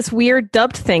have like this weird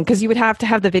dubbed thing because you would have to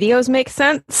have the videos make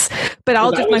sense. But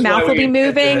my mouth will be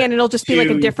moving and it'll just be like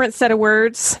a different set of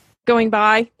words going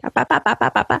by.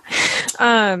 That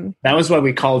was why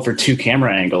we called for 2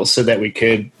 camera angles so that we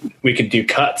could do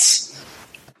cuts.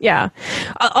 Yeah.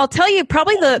 I'll tell you,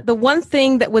 probably the one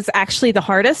thing that was actually the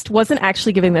hardest wasn't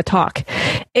actually giving the talk.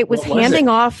 It was handing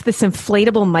off this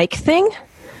inflatable mic thing.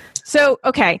 So,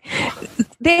 okay,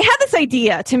 they had this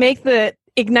idea to make the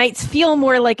Ignites feel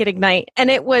more like an Ignite,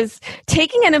 and it was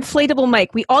taking an inflatable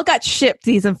mic. We all got shipped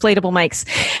these inflatable mics,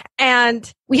 and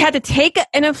we had to take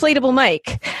an inflatable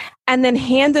mic and then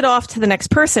hand it off to the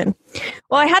next person.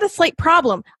 Well, I had a slight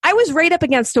problem. I was right up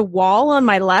against a wall on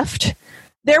my left.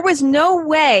 There was no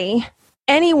way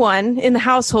anyone in the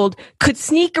household could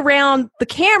sneak around the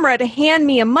camera to hand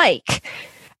me a mic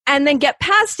and then get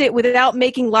past it without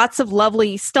making lots of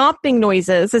lovely stomping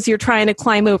noises as you're trying to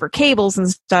climb over cables and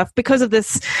stuff because of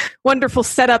this wonderful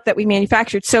setup that we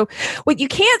manufactured. So what you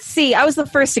can't see, I was the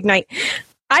first Ignite.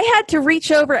 I had to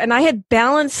reach over and I had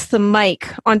balanced the mic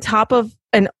on top of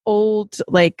an old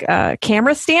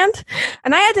camera stand,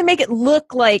 and I had to make it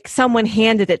look like someone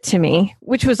handed it to me,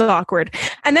 which was awkward.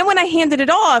 And then when I handed it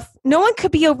off, no one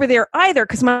could be over there either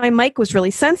because my mic was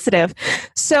really sensitive.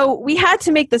 So we had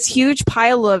to make this huge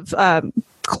pile of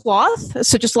cloth,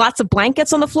 so just lots of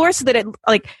blankets on the floor so that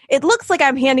it looks like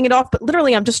I'm handing it off, but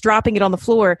literally I'm just dropping it on the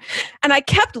floor. And I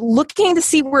kept looking to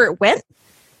see where it went.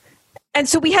 And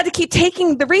so we had to keep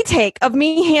taking the retake of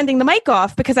me handing the mic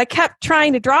off because I kept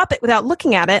trying to drop it without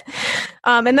looking at it.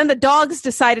 And then the dogs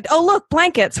decided, oh, look,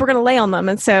 blankets, we're going to lay on them.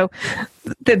 And so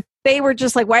they were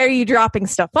just like, why are you dropping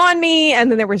stuff on me?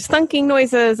 And then there was thunking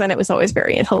noises, and it was always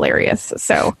very hilarious.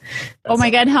 So, oh my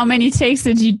God, how many takes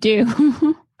did you do?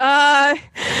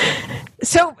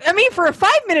 So, I mean, for a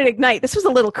 5-minute Ignite, this was a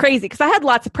little crazy because I had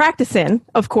lots of practice in,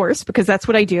 of course, because that's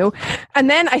what I do. And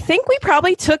then I think we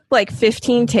probably took like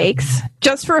 15 takes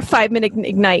just for a 5-minute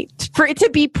Ignite for it to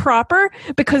be proper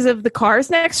because of the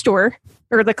cars next door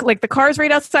or the cars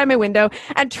right outside my window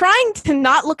and trying to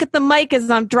not look at the mic as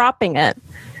I'm dropping it.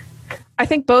 I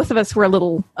think both of us were a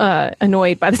little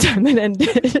annoyed by the time it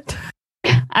ended.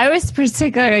 I was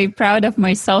particularly proud of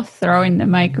myself throwing the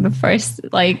mic the first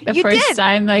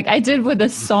time. Like I did with a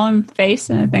solemn face,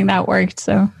 and I think that worked.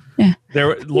 So yeah.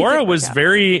 Laura was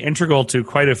very integral to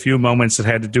quite a few moments that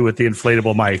had to do with the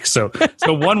inflatable mic. So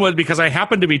one was because I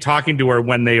happened to be talking to her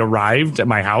when they arrived at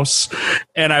my house,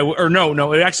 and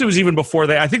it actually was even before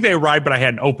I think they arrived, but I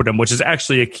hadn't opened them, which is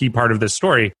actually a key part of this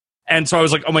story. And so I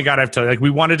was like, oh my God, I have to, like,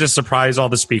 we wanted to surprise all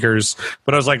the speakers,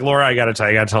 but I was like, Laura, I got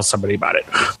to tell somebody about it.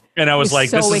 And I was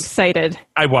like, excited.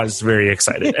 I was very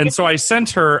excited. And so I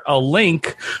sent her a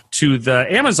link to the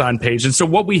Amazon page. And so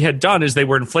what we had done is they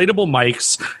were inflatable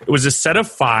mics. It was a set of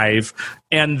 5,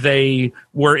 and they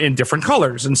were in different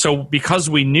colors. And so because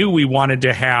we knew we wanted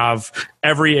to have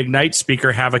every Ignite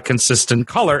speaker have a consistent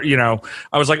color,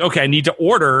 I was like, okay, I need to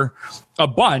order a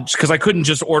bunch because I couldn't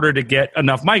just order to get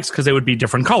enough mics because they would be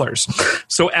different colors.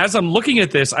 So as I'm looking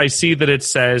at this, I see that it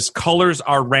says colors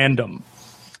are random,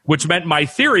 which meant my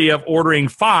theory of ordering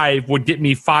 5 would get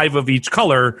me 5 of each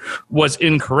color was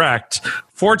incorrect.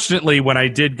 Fortunately, when I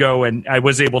did go and I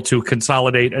was able to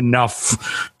consolidate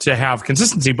enough to have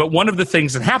consistency. But one of the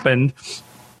things that happened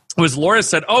was Laura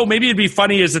said, oh, maybe it'd be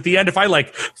funny is at the end if I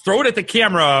throw it at the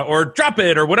camera or drop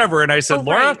it or whatever. And I said,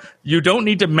 Laura, you don't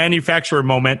need to manufacture a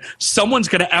moment. Someone's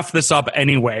going to F this up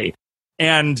anyway.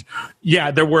 And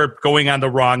yeah, there were going on the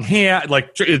wrong hand.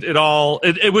 Like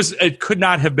it could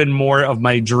not have been more of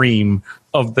my dream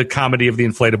of the comedy of the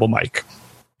inflatable mic.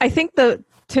 I think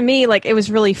to me, it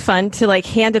was really fun to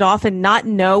hand it off and not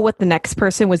know what the next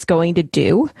person was going to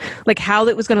do, how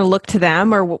it was going to look to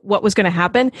them or what was going to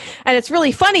happen. And it's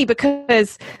really funny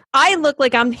because I look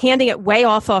like I'm handing it way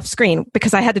off screen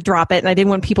because I had to drop it and I didn't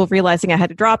want people realizing I had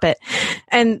to drop it.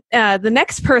 And the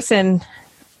next person,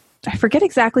 I forget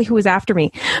exactly who was after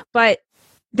me, but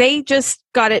they just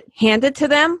got it handed to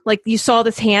them. You saw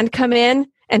this hand come in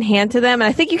and hand to them. And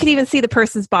I think you could even see the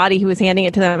person's body who was handing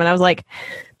it to them. And I was like,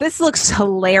 this looks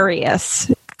hilarious.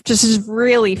 Just is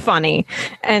really funny.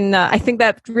 And I think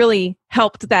that really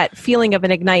helped that feeling of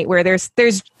an Ignite where there's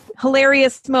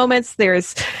hilarious moments,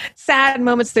 there's sad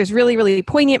moments, there's really, really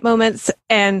poignant moments.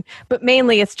 But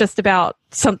mainly it's just about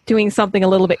doing something a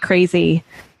little bit crazy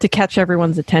to catch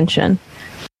everyone's attention.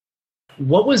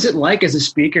 What was it like as a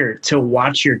speaker to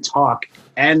watch your talk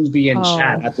and be in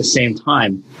chat at the same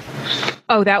time.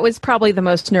 Oh, that was probably the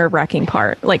most nerve-wracking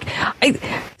part.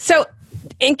 So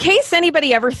in case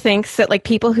anybody ever thinks that like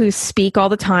people who speak all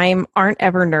the time aren't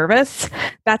ever nervous,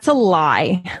 that's a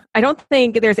lie. I don't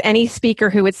think there's any speaker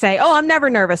who would say, "Oh, I'm never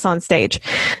nervous on stage."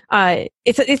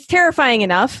 It's terrifying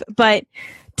enough, but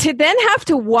to then have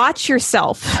to watch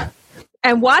yourself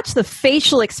and watch the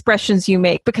facial expressions you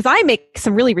make, because I make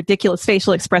some really ridiculous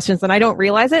facial expressions and I don't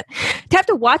realize it. To have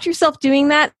to watch yourself doing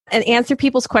that and answer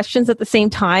people's questions at the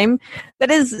same time,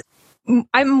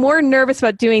 I'm more nervous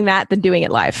about doing that than doing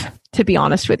it live, to be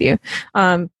honest with you.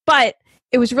 But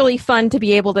it was really fun to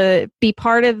be able to be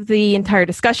part of the entire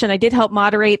discussion. I did help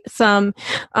moderate some,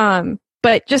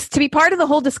 but just to be part of the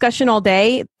whole discussion all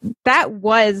day, that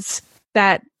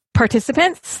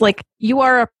participants, like you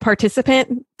are a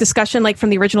participant discussion, like from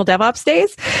the original DevOps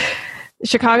days,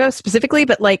 Chicago specifically,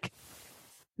 but like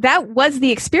that was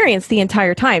the experience the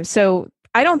entire time. So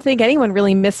I don't think anyone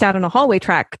really missed out on a hallway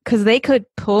track because they could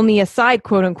pull me aside,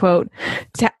 quote unquote,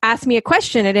 to ask me a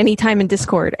question at any time in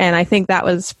Discord. And I think that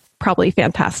was probably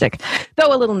fantastic,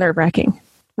 though a little nerve-wracking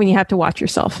when you have to watch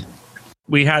yourself.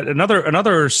 We had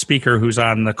another speaker who's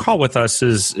on the call with us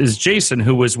is Jason,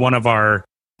 who was one of our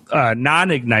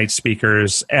non-Ignite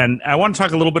speakers. And I want to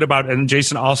talk a little bit about, and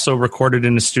Jason also recorded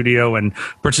in the studio and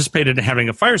participated in having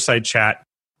a fireside chat.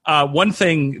 One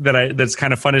thing that's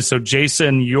kind of fun is, so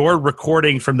Jason, your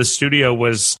recording from the studio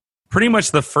was pretty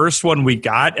much the first one we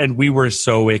got, and we were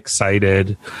so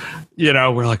excited. You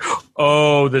know, we're like,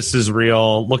 oh, this is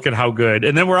real. Look at how good.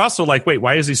 And then we're also like, wait,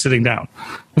 why is he sitting down?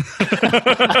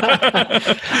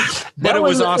 But it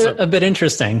was awesome. A bit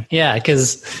interesting. Yeah,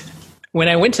 because when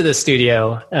I went to the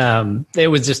studio, it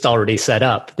was just already set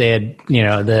up. They had,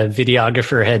 the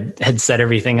videographer had set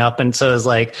everything up. And so it was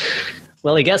like,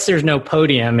 well, I guess there's no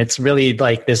podium. It's really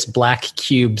like this black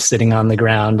cube sitting on the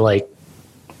ground.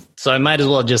 So I might as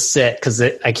well just sit because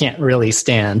I can't really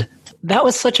stand. That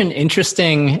was such an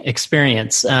interesting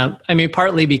experience.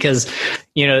 Partly because,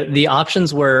 the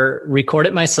options were record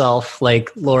it myself like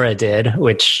Laura did,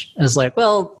 which is like,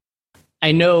 well,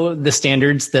 I know the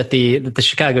standards that the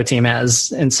Chicago team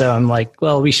has. And so I'm like,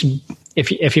 well, we should,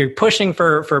 if you're pushing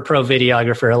for a pro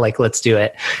videographer, like, let's do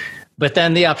it. But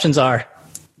then the options are,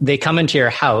 they come into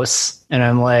your house and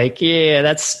I'm like, yeah,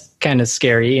 that's kind of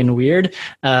scary and weird.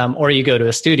 Or you go to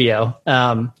a studio,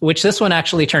 which this one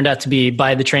actually turned out to be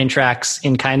by the train tracks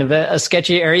in kind of a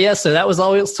sketchy area. So that was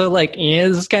also like, yeah,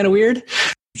 this is kind of weird.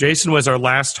 Jason was our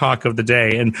last talk of the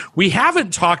day, and we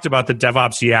haven't talked about the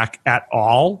DevOps Yak at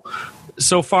all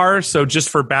so far. So just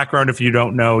for background, if you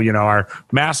don't know, our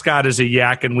mascot is a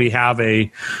yak, and we have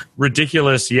a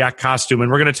ridiculous yak costume,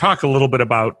 and we're going to talk a little bit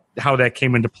about how that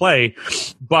came into play.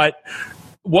 But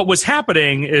what was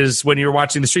happening is when you were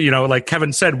watching the show, like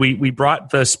Kevin said, we brought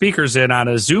the speakers in on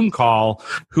a Zoom call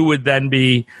who would then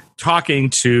be talking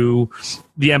to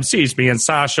the MCs, me and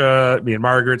Sasha, me and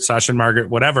Margaret, Sasha and Margaret,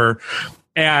 whatever.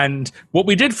 And what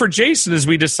we did for Jason is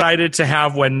we decided to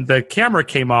have, when the camera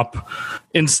came up,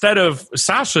 instead of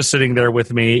Sasha sitting there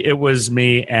with me, it was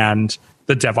me and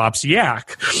the DevOps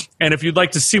Yak. And if you'd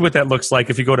like to see what that looks like,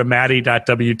 if you go to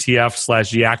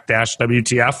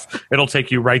matty.wtf/yak-wtf, it'll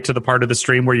take you right to the part of the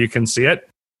stream where you can see it.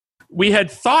 We had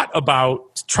thought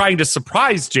about trying to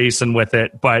surprise Jason with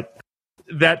it, but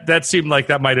that seemed like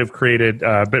that might have created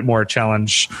a bit more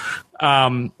challenge.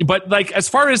 But like, as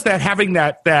far as that, having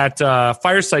that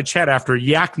fireside chat after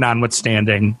Yak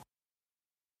notwithstanding,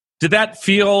 did that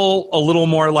feel a little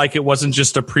more like it wasn't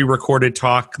just a pre-recorded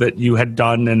talk that you had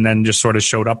done and then just sort of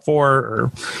showed up for?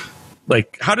 Or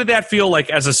like, how did that feel like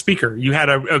as a speaker? You had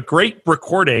a great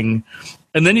recording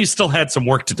and then you still had some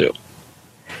work to do.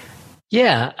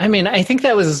 Yeah. I think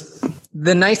that was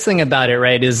the nice thing about it,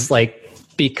 right? Is like,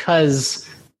 because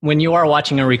when you are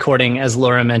watching a recording, as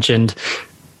Laura mentioned,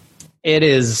 it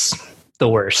is the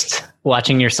worst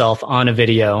watching yourself on a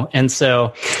video. And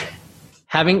so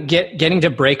getting to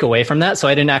break away from that. So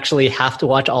I didn't actually have to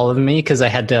watch all of me because I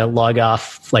had to log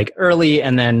off like early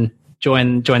and then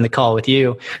join the call with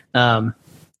you.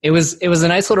 It was a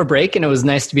nice little break, and it was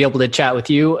nice to be able to chat with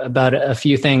you about a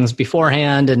few things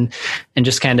beforehand and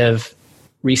just kind of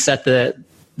reset the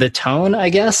tone, I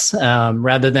guess,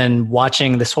 rather than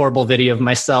watching this horrible video of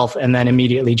myself and then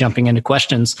immediately jumping into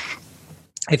questions.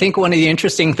 I think one of the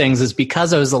interesting things is,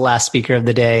 because I was the last speaker of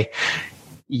the day,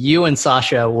 you and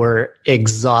Sasha were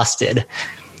exhausted.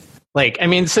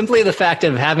 Simply the fact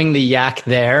of having the yak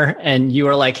there and you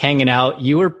were like hanging out,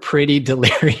 you were pretty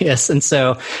delirious. And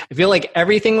so I feel like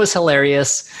everything was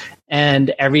hilarious and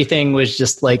everything was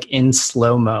just like in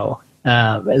slow-mo,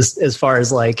 as far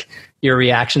as like your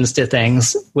reactions to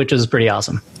things, which was pretty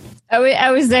awesome.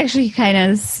 I was actually kind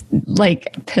of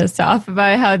like pissed off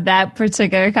about how that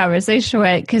particular conversation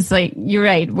went, because like you're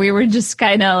right, we were just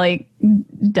kind of like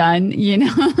done, you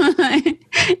know,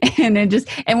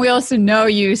 and we also know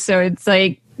you, so it's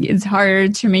like it's harder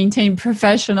to maintain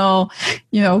professional,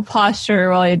 you know, posture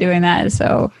while you're doing that.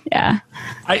 So yeah.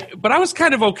 But I was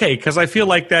kind of okay, because I feel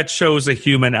like that shows a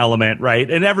human element, right?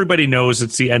 And everybody knows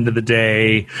it's the end of the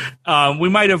day. We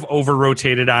might have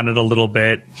over-rotated on it a little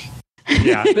bit.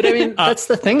 Yeah. But I mean, that's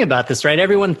the thing about this, right?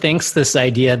 Everyone thinks this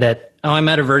idea that, oh, I'm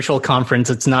at a virtual conference,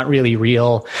 it's not really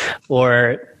real,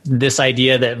 or this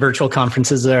idea that virtual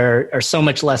conferences are so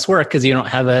much less work because you don't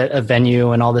have a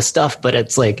venue and all this stuff. But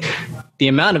it's like the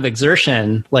amount of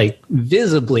exertion, like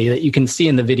visibly, that you can see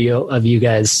in the video of you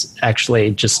guys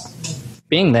actually just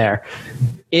being there,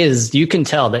 is you can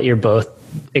tell that you're both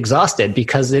exhausted,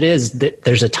 because it is that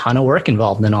there's a ton of work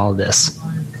involved in all of this.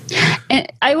 And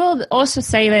I will also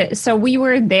say that, so we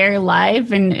were there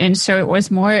live, and so it was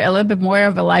a little bit more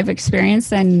of a live experience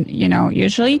than, you know,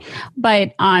 usually.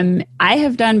 But I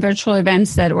have done virtual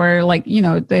events that were like, you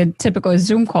know, the typical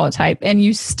Zoom call type, and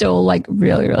you still like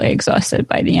really, really exhausted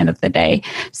by the end of the day.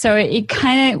 So it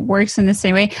kind of works in the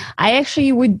same way. I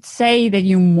actually would say that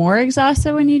you're more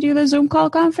exhausted when you do the Zoom call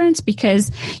conference,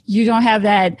 because you don't have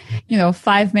that, you know,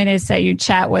 5 minutes that you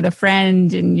chat with a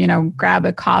friend and, you know, grab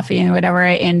a coffee and whatever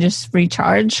and just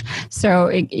recharge. So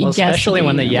especially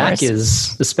when the yak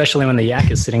is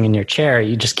sitting in your chair,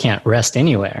 you just can't rest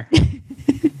anywhere.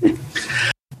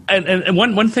 And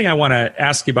one thing I want to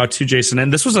ask you about too, Jason,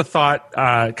 and this was a thought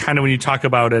kind of when you talk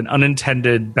about an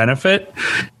unintended benefit,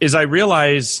 is I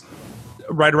realized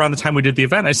right around the time we did the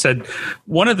event, I said,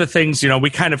 one of the things, you know,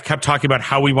 we kind of kept talking about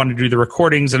how we wanted to do the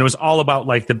recordings, and it was all about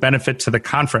like the benefit to the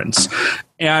conference.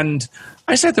 And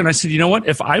I sat there and I said, you know what,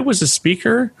 if I was a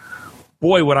speaker,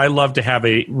 boy, would I love to have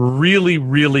a really,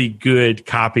 really good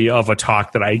copy of a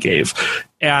talk that I gave.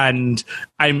 And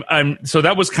so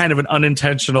that was kind of an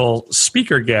unintentional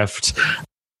speaker gift.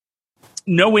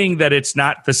 Knowing that it's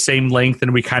not the same length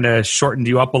and we kind of shortened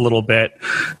you up a little bit,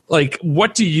 like,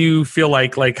 what do you feel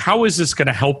like how is this going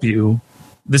to help you,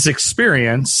 this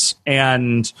experience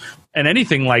and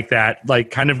anything like that,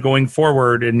 like kind of going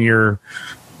forward in your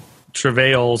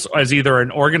travails as either an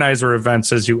organizer of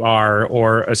events as you are,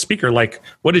 or a speaker? Like,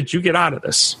 what did you get out of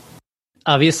this?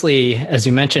 Obviously, as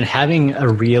you mentioned, having a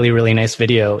really, really nice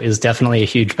video is definitely a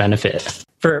huge benefit.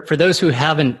 For those who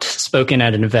haven't spoken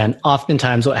at an event,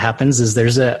 oftentimes what happens is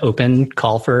there's an open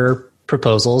call for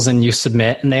proposals and you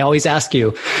submit, and they always ask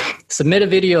you, submit a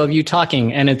video of you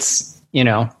talking. And it's, you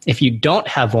know, if you don't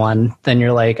have one, then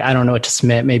you're like, I don't know what to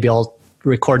submit. Maybe I'll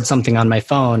record something on my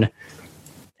phone.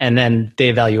 And then they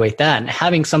evaluate that. And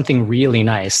having something really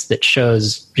nice that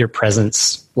shows your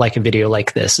presence, like a video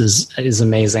like this, is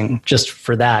amazing just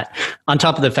for that. On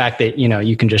top of the fact that, you know,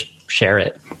 you can just share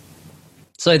it.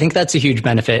 So I think that's a huge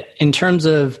benefit. In terms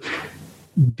of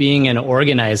being an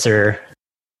organizer,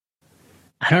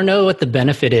 I don't know what the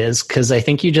benefit is, because I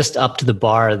think you just upped the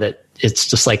bar that it's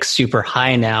just like super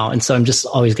high now. And so I'm just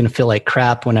always going to feel like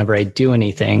crap whenever I do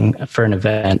anything for an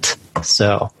event.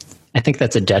 So I think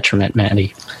that's a detriment,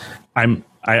 Mandy.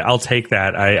 I'll take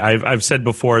that. I've said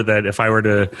before that if I were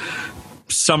to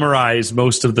summarize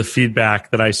most of the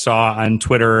feedback that I saw on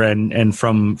Twitter and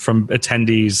from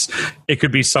attendees, it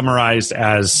could be summarized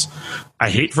as, I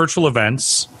hate virtual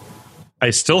events. I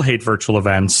still hate virtual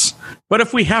events. But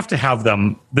if we have to have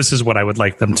them, this is what I would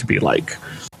like them to be like.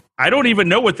 I don't even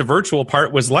know what the virtual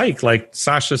part was like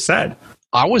Sasha said.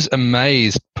 I was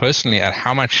amazed personally at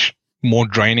how much more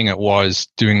draining it was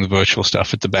doing the virtual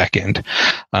stuff at the back end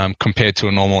compared to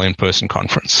a normal in-person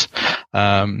conference.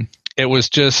 It was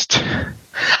just,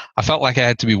 I felt like I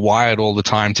had to be wired all the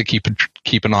time to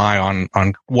keep an eye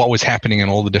on what was happening in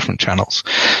all the different channels.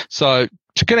 So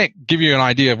to kind of give you an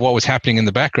idea of what was happening in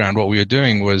the background, what we were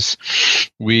doing was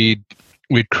we'd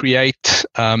create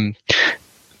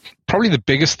probably the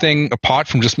biggest thing, apart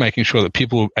from just making sure that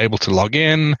people were able to log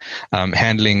in,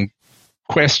 handling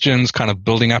questions, kind of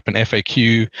building up an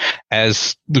FAQ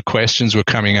as the questions were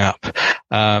coming up,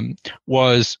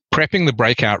 was prepping the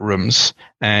breakout rooms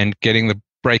and getting the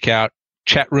breakout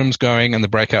chat rooms going and the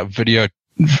breakout video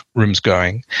rooms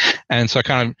going. And so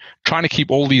kind of trying to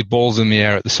keep all these balls in the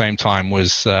air at the same time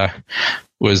was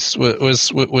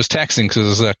taxing,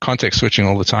 because there's context switching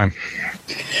all the time.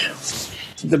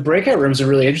 The breakout rooms are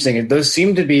really interesting. Those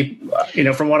seem to be, you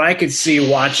know, from what I could see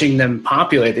watching them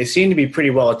populate, they seem to be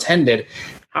pretty well attended.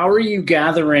 How are you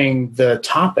gathering the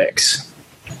topics?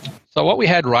 So what we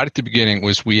had right at the beginning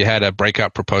was we had a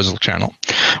breakout proposal channel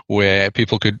where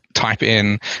people could type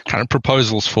in kind of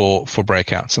proposals for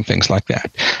breakouts and things like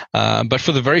that. But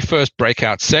for the very first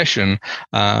breakout session,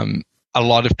 a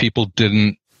lot of people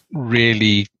didn't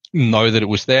really know that it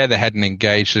was there. They hadn't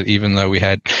engaged it, even though we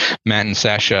had Matt and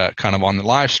Sasha kind of on the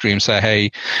live stream say,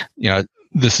 hey,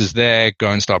 this is there,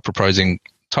 go and start proposing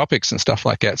topics and stuff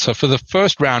like that. So for the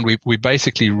first round, we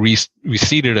basically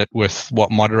reseeded it with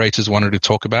what moderators wanted to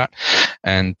talk about.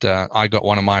 And I got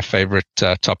one of my favorite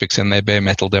topics in there, bare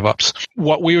metal DevOps.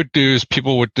 What we would do is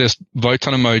people would just vote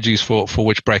on emojis for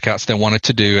which breakouts they wanted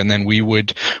to do. And then we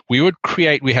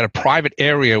had a private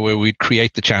area where we'd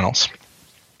create the channels.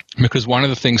 Because one of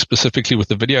the things specifically with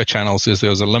the video channels is there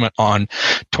was a limit on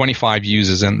 25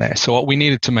 users in there. So what we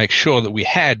needed to make sure that we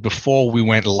had before we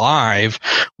went live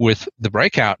with the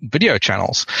breakout video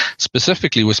channels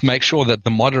specifically was make sure that the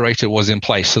moderator was in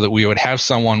place so that we would have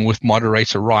someone with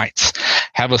moderator rights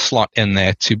have a slot in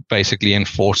there to basically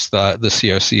enforce the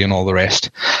COC and all the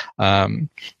rest. And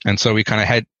so we kind of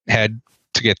had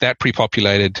to get that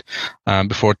pre-populated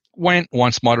before it went.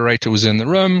 Once moderator was in the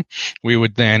room, we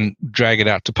would then drag it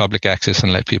out to public access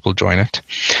and let people join it.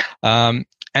 And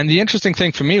the interesting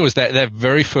thing for me was that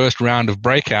very first round of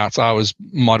breakouts, I was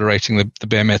moderating the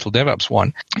bare metal DevOps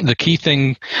one. The key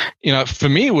thing, for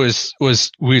me was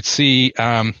we'd see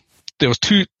there was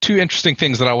two interesting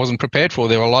things that I wasn't prepared for.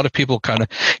 There were a lot of people kind of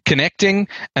connecting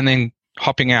and then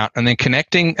hopping out, and then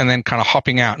connecting and then kind of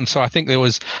hopping out. And so I think there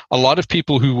was a lot of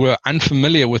people who were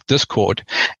unfamiliar with Discord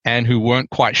and who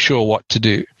weren't quite sure what to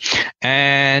do.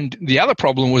 And the other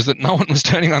problem was that no one was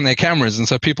turning on their cameras. And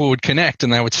so people would connect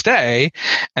and they would stay,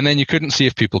 and then you couldn't see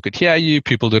if people could hear you.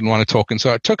 People didn't want to talk. And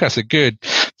so it took us a good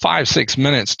 5-6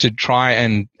 minutes to try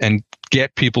and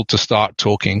get people to start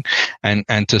talking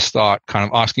and to start kind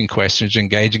of asking questions,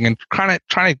 engaging, and trying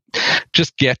to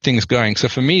just get things going. So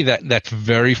for me, that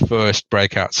very first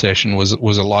breakout session was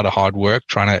a lot of hard work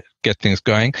trying to get things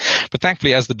going. But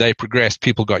thankfully, as the day progressed,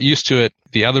 people got used to it.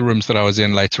 The other rooms that I was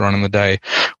in later on in the day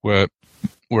were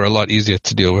a lot easier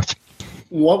to deal with.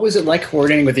 What was it like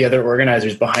coordinating with the other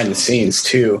organizers behind the scenes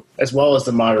too, as well as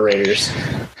the moderators?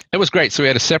 It was great. So we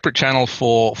had a separate channel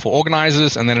for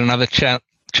organizers and then another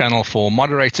channel for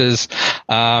moderators,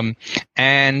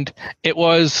 and it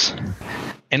was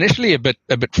initially a bit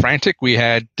frantic. We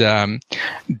had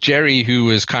Jerry, who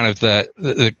was kind of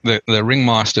the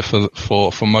ringmaster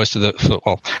for most of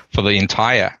for the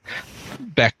entire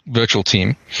back virtual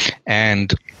team,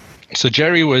 and so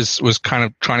Jerry was kind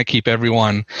of trying to keep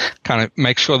everyone kind of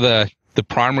make sure the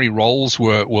primary roles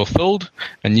were filled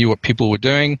and knew what people were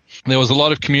doing. There was a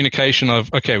lot of communication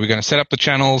of, okay, we're going to set up the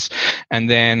channels. And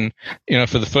then,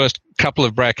 for the first couple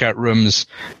of breakout rooms,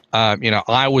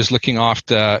 I was looking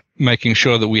after making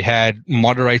sure that we had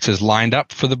moderators lined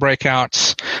up for the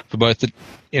breakouts, for both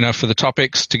for the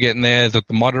topics to get in there, that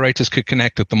the moderators could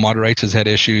connect, that the moderators had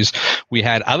issues. We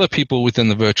had other people within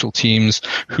the virtual teams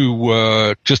who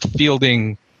were just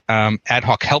fielding ad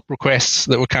hoc help requests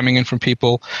that were coming in from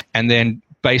people. And then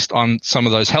based on some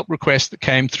of those help requests that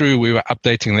came through, we were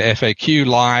updating the FAQ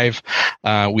live.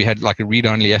 We had like a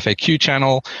read-only FAQ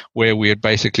channel where we would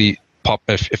basically pop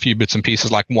a few bits and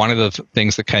pieces. Like one of the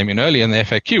things that came in early in the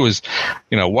FAQ was,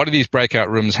 what are these breakout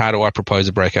rooms? How do I propose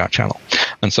a breakout channel?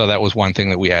 And so that was one thing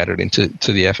that we added into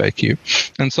the FAQ.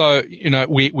 And so,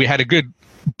 we had a good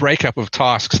breakup of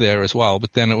tasks there as well,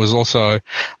 but then it was also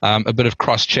a bit of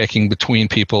cross-checking between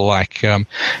people, like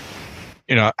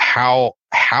how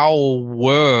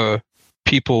were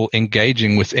people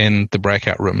engaging within the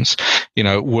breakout rooms?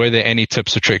 Were there any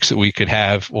tips or tricks that we could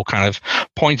have, or kind of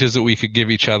pointers that we could give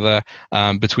each other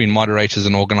between moderators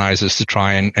and organizers to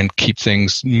try and keep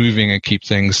things moving and keep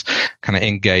things kind of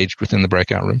engaged within the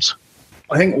breakout rooms?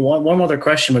 I think one other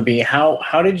question would be,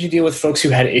 how did you deal with folks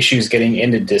who had issues getting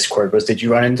into Discord? Did you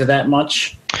run into that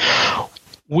much?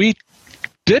 We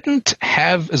didn't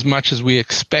have as much as we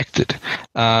expected.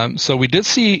 So we did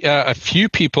see a few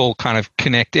people kind of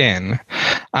connect in.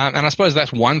 And I suppose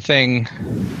that's one thing.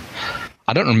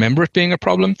 I don't remember it being a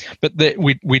problem, but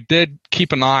we did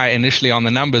keep an eye initially on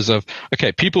the numbers of,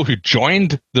 okay, people who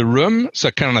joined the room,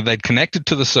 so kind of they'd connected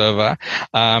to the server,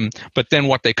 but then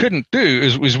what they couldn't do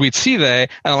is we'd see there,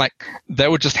 and like they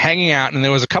were just hanging out, and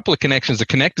there was a couple of connections that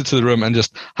connected to the room and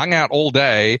just hung out all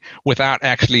day without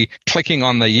actually clicking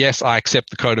on the yes, I accept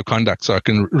the code of conduct, so I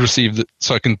can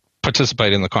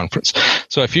participate in the conference.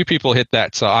 So a few people hit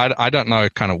that. So I don't know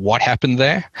kind of what happened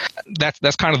there.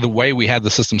 That's kind of the way we had the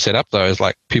system set up, though, is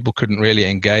like people couldn't really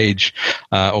engage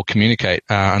or communicate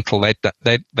until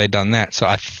they'd done that. So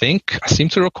I seem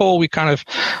to recall we kind of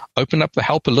opened up the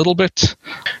help a little bit.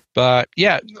 But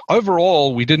yeah,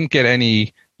 overall, we didn't get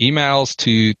any emails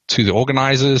to the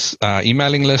organizers,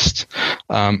 emailing list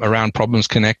around problems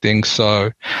connecting.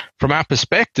 So from our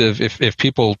perspective, if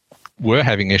people were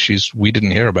having issues, we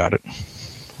didn't hear about it.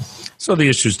 So the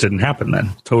issues didn't happen then.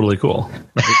 Totally cool.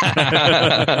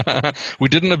 Right? We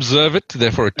didn't observe it,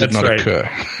 therefore it did not occur.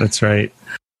 That's right.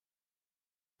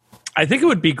 I think it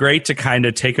would be great to kind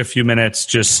of take a few minutes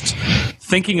just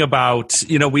thinking about,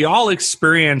 we all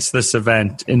experience this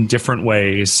event in different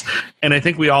ways. And I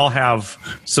think we all have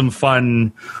some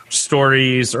fun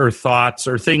stories or thoughts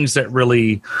or things that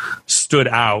really stood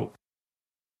out.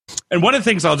 And one of the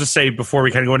things I'll just say before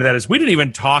we kind of go into that is we didn't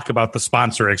even talk about the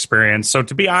sponsor experience. So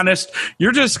to be honest,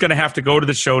 you're just going to have to go to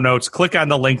the show notes, click on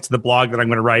the link to the blog that I'm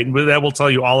going to write, and that will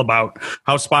tell you all about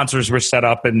how sponsors were set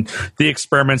up and the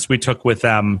experiments we took with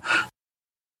them.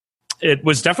 It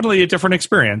was definitely a different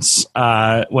experience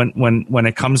when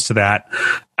it comes to that.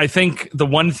 I think the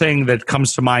one thing that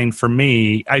comes to mind for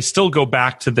me, I still go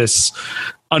back to this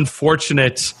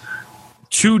unfortunate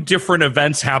 2 different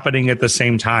events happening at the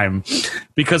same time.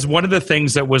 Because one of the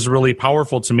things that was really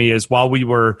powerful to me is while we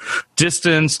were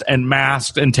distanced and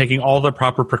masked and taking all the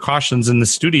proper precautions in the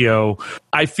studio,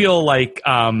 I feel like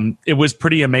it was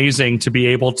pretty amazing to be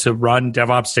able to run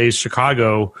DevOps Days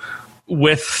Chicago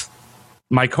with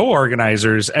my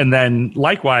co-organizers, and then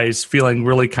likewise feeling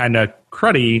really kind of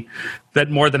cruddy that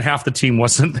more than half the team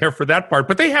wasn't there for that part,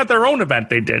 but they had their own event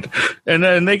they did, and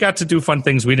then they got to do fun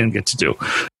things we didn't get to do.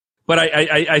 But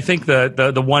I think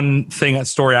the one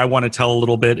story I want to tell a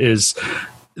little bit is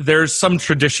there's some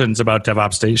traditions about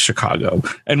DevOps Days Chicago.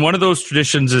 And one of those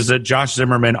traditions is that Josh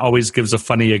Zimmerman always gives a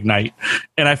funny Ignite.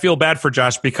 And I feel bad for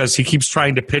Josh because he keeps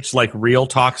trying to pitch like real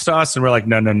talks to us. And we're like,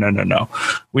 no.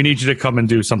 We need you to come and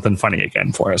do something funny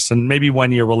again for us. And maybe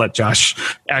one year we'll let Josh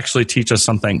actually teach us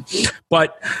something.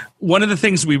 But one of the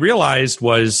things we realized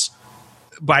was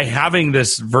by having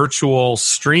this virtual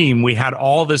stream, we had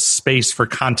all this space for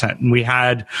content. And we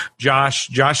had Josh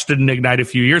did an Ignite a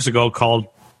few years ago called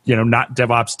Not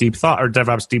DevOps Deep Thought or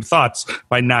DevOps Deep Thoughts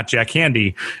by Not Jack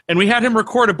Handy. And we had him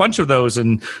record a bunch of those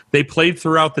and they played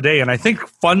throughout the day. And I think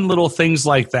fun little things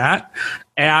like that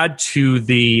add to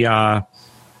the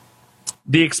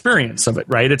experience of it,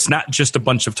 right? It's not just a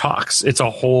bunch of talks. It's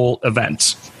a whole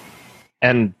event.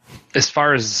 And as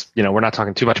far as, we're not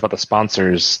talking too much about the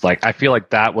sponsors, like I feel like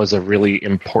that was a really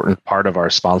important part of our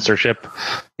sponsorship.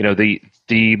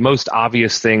 The most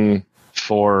obvious thing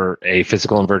for a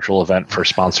physical and virtual event for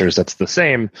sponsors that's the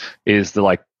same is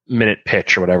the minute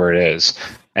pitch or whatever it is.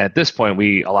 And at this point,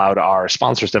 we allowed our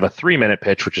sponsors to have a 3-minute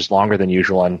pitch, which is longer than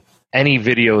usual, on any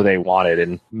video they wanted,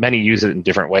 and many use it in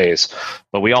different ways.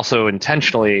 But we also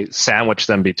intentionally sandwiched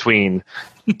them between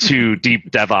 2 deep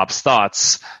DevOps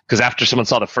thoughts, because after someone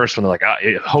saw the first one, they're like,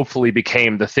 it hopefully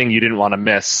became the thing you didn't want to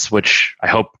miss, which I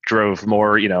hope drove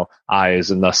more, eyes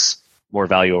and thus more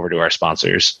value over to our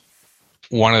sponsors.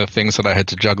 One of the things that I had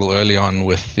to juggle early on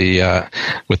with the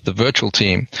virtual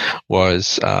team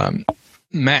was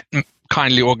Matt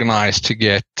kindly organized to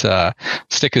get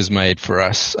stickers made for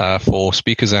us for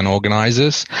speakers and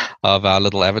organizers of our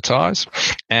little avatars.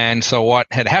 And so what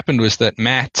had happened was that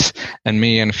Matt and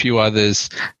me and a few others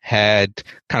had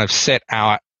kind of set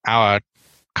our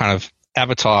kind of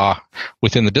avatar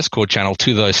within the Discord channel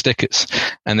to those stickers.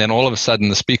 And then all of a sudden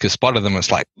the speaker spotted them and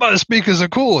was like, those speakers are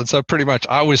cool. And so pretty much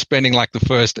I was spending the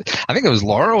first, I think it was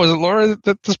Laura. Was it Laura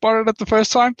that spotted it the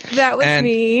first time? That was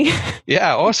me.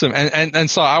 Yeah, awesome. And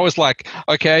so I was like,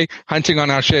 okay, hunting on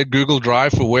our shared Google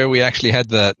Drive for where we actually had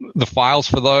the files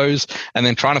for those, and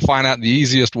then trying to find out the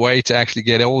easiest way to actually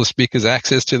get all the speakers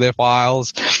access to their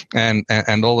files and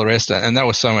all the rest. And that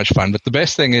was so much fun. But the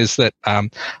best thing is that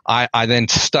I then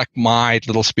stuck my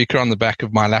little speaker on the back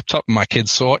of my laptop, and my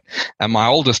kids saw it, and my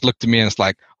oldest looked at me and was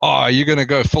like, oh, are you going to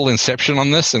go full Inception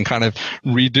on this and kind of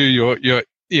redo your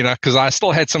because I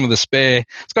still had some of the spare.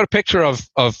 It's got a picture of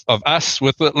us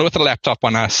with the laptop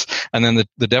on us, and then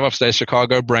the DevOps Days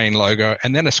Chicago brain logo,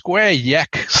 and then a square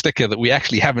yak sticker that we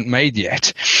actually haven't made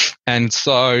yet. And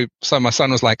so my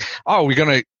son was like, oh, we're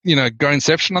going to, go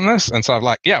Inception on this. And so I'm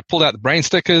like, yeah, pulled out the brain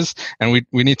stickers, and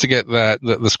we need to get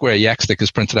the square yak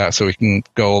stickers printed out so we can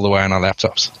go all the way on our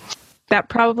laptops. That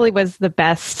probably was the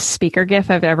best speaker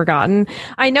GIF I've ever gotten.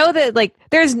 I know that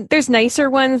there's nicer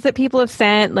ones that people have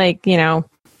sent,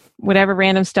 whatever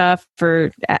random stuff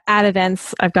for at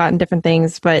events. I've gotten different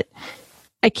things, but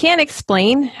I can't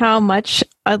explain how much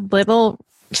a little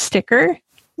sticker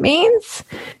means,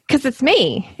 because it's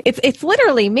me. It's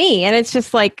literally me, and it's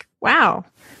just like, wow,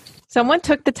 someone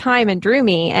took the time and drew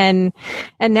me, and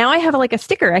now I have a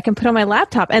sticker I can put on my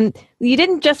laptop. And you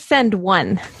didn't just send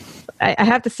one. I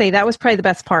have to say that was probably the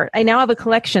best part. I now have a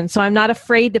collection, so I'm not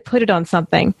afraid to put it on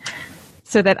something.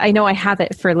 so that I know I have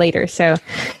it for later. So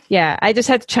yeah, I just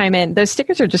had to chime in. Those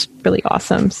stickers are just really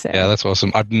awesome. So. Yeah, that's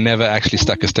awesome. I've never actually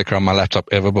stuck a sticker on my laptop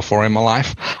ever before in my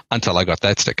life until I got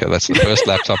that sticker. That's the first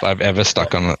laptop I've ever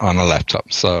stuck on a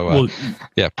laptop. So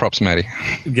yeah, props, Maddie.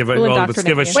 Let's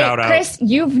give a shout out. Chris,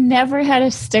 you've never had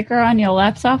a sticker on your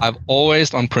laptop? I've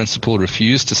always, on principle,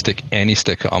 refused to stick any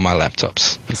sticker on my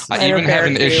laptops. I even have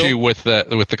an issue with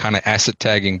the kind of asset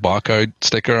tagging barcode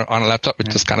sticker on a laptop. It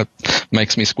just kind of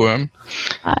makes me squirm.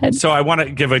 So I want to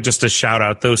give just a shout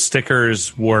out. Those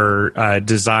stickers were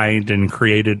designed and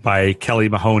created by Kelly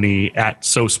Mahoney at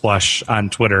SoSplush on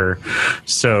Twitter.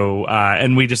 So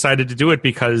and we decided to do it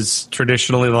because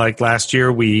traditionally, like last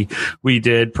year, we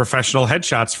did professional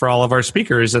headshots for all of our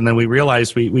speakers, and then we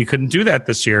realized we couldn't do that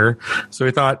this year. So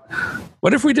we thought,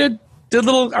 what if we did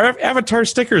little avatar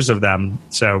stickers of them?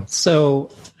 So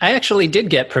I actually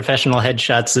did get professional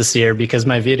headshots this year because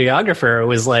my videographer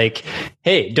was like,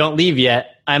 hey, don't leave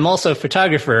yet. I'm also a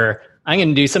photographer. I'm going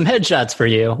to do some headshots for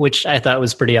you, which I thought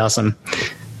was pretty awesome.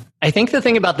 I think the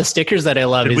thing about the stickers that I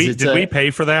love did we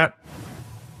pay for that?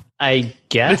 I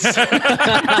guess.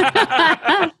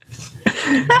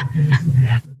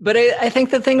 But I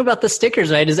think the thing about the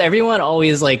stickers, right, is everyone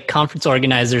always, like conference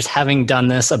organizers, having done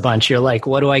this a bunch, you're like,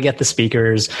 what do I get the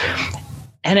speakers?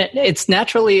 And it's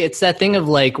that thing of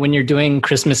like when you're doing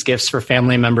Christmas gifts for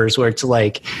family members where it's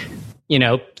like, you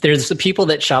know, there's the people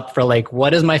that shop for like,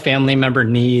 what does my family member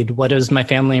need? What does my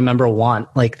family member want?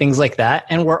 Like things like that.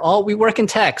 And we work in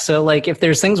tech. So like if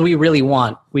there's things we really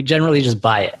want, we generally just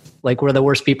buy it. Like we're the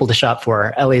worst people to shop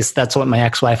for. At least that's what my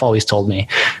ex-wife always told me.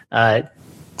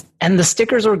 And the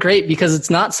stickers were great because it's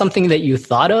not something that you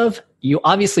thought of. You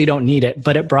obviously don't need it,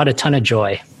 but it brought a ton of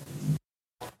joy.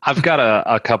 I've got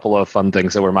a couple of fun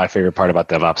things that were my favorite part about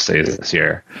DevOps Days this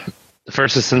year. The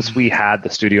first is since we had the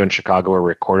studio in Chicago where we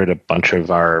recorded a bunch of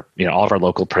our, all of our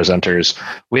local presenters,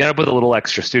 we ended up with a little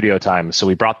extra studio time. So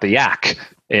we brought the Yak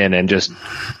in and just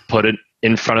put it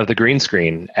in front of the green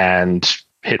screen and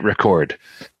hit record.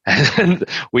 And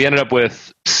we ended up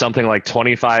with something like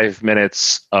 25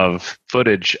 minutes of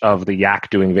footage of the Yak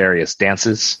doing various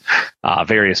dances,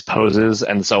 various poses,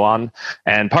 and so on.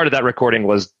 And part of that recording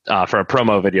was for a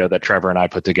promo video that Trevor and I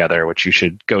put together, which you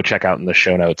should go check out in the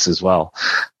show notes as well.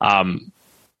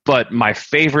 But my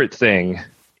favorite thing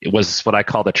was what I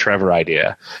call the Trevor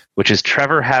idea, which is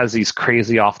Trevor has these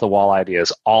crazy off-the-wall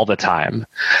ideas all the time.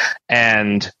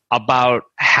 And about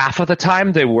half of the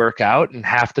time they work out and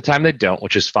half the time they don't,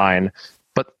 which is fine.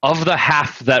 But of the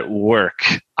half that work,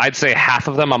 I'd say half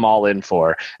of them I'm all in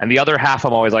for. And the other half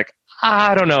I'm always like,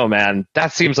 I don't know, man.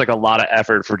 That seems like a lot of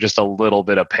effort for just a little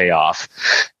bit of payoff.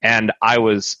 And I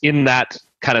was in that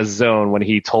kind of zone when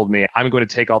he told me, I'm going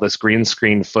to take all this green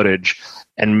screen footage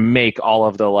and make all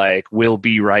of the like, we'll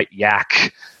be right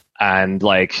Yak and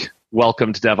like,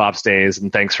 welcome to DevOps Days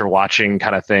and thanks for watching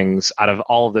kind of things out of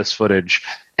all of this footage.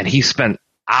 And he spent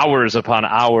hours upon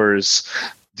hours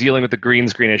dealing with the green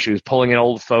screen issues, pulling in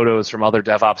old photos from other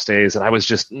DevOps Days. And I was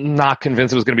just not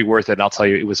convinced it was going to be worth it. And I'll tell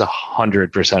you, it was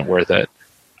 100% worth it.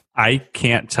 I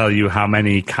can't tell you how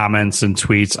many comments and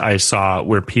tweets I saw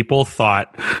where people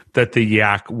thought that the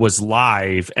Yak was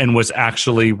live and was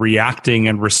actually reacting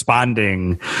and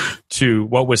responding to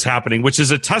what was happening, which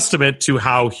is a testament to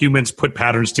how humans put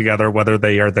patterns together, whether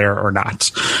they are there or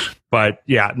not. But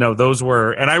yeah, no, those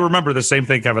were, and I remember the same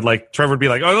thing, Kevin, like Trevor would be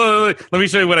like, oh, let me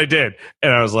show you what I did.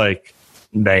 And I was like,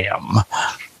 damn.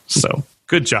 So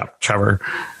good job, Trevor.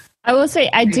 I will say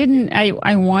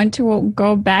I want to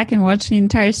go back and watch the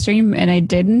entire stream and I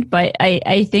didn't, but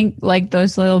I think like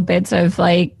those little bits of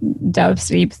like DevOps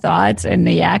Deep Thoughts and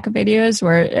the Yak videos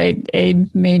were a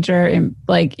major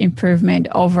improvement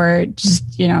over just,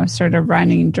 sort of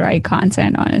running dry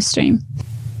content on a stream.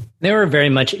 They were very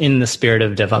much in the spirit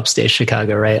of DevOps Days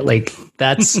Chicago, right? Like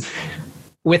that's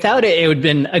without it, it would have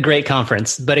been a great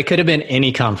conference, but it could have been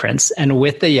any conference. And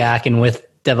with the Yak and with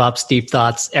DevOps Deep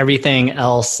Thoughts, everything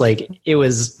else, like it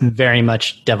was very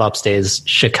much DevOps Days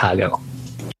Chicago.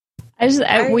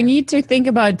 We need to think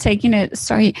about taking it,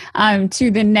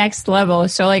 to the next level.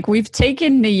 So like we've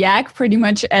taken the Yak pretty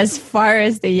much as far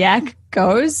as the Yak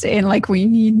goes, and like we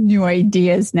need new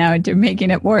ideas now to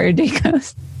making it more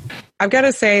ridiculous. I've got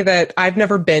to say that I've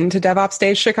never been to DevOps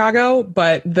Days Chicago,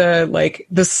 but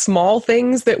the small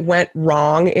things that went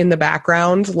wrong in the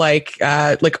background, like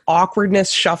awkwardness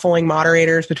shuffling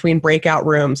moderators between breakout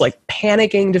rooms, like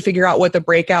panicking to figure out what the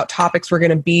breakout topics were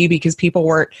going to be because people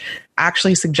weren't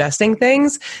actually suggesting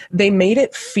things, they made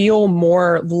it feel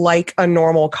more like a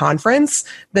normal conference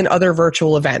than other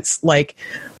virtual events. Like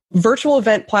virtual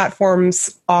event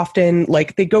platforms often,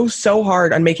 like, they go so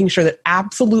hard on making sure that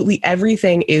absolutely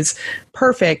everything is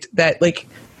perfect that, like,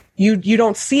 you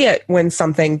don't see it when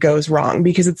something goes wrong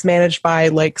because it's managed by,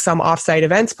 like, some offsite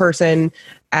events person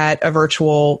at a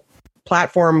virtual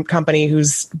platform company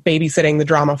who's babysitting the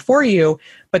drama for you.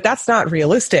 But that's not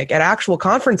realistic. At actual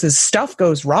conferences, stuff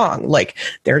goes wrong. Like,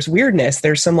 there's weirdness.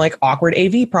 There's some, like, awkward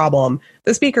AV problem.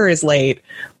 The speaker is late.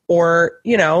 Or,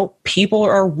 you know, people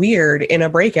are weird in a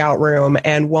breakout room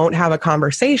and won't have a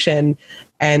conversation.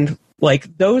 And,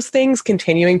 like, those things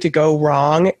continuing to go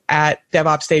wrong at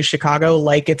DevOps Days Chicago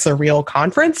like it's a real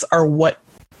conference are what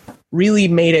really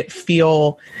made it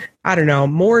feel, I don't know,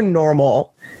 more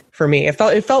normal for me. It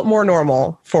felt more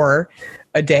normal for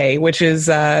a day, which is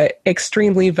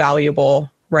extremely valuable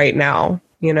right now,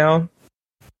 you know?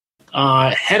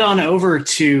 Head on over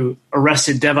to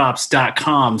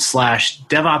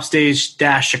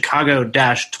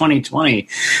arresteddevops.com/DevOpsDays-Chicago-2020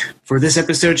 for this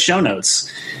episode's show notes.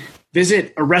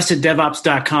 Visit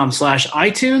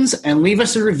arresteddevops.com/iTunes and leave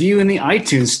us a review in the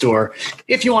iTunes store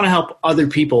if you want to help other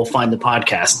people find the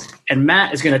podcast. And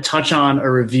Matt is going to touch on a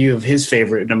review of his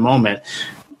favorite in a moment.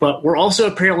 But we're also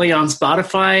apparently on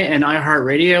Spotify and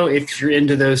iHeartRadio if you're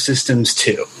into those systems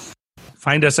too.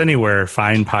 Find us anywhere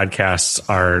fine podcasts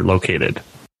are located.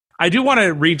 I do want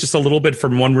to read just a little bit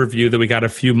from one review that we got a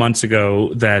few months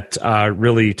ago that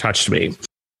really touched me.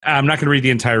 I'm not going to read the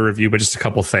entire review, but just a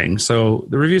couple things. So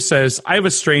the review says, I have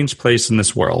a strange place in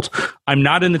this world. I'm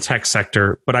not in the tech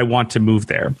sector, but I want to move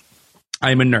there.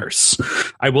 I'm a nurse.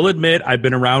 I will admit I've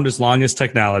been around as long as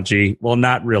technology. Well,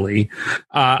 not really.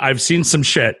 I've seen some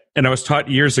shit, and I was taught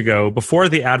years ago, before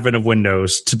the advent of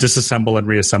Windows, to disassemble and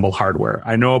reassemble hardware.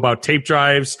 I know about tape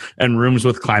drives and rooms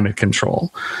with climate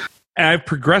control. And I've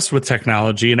progressed with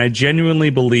technology, and I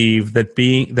genuinely believe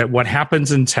that what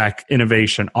happens in tech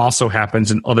innovation also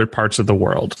happens in other parts of the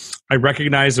world. I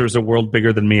recognize there's a world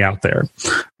bigger than me out there.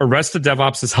 Arrested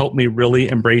DevOps has helped me really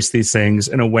embrace these things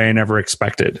in a way I never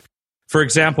expected. For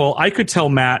example, I could tell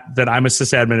Matt that I'm a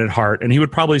sysadmin at heart, and he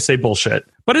would probably say bullshit,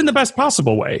 but in the best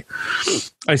possible way.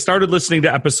 I started listening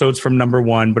to episodes from number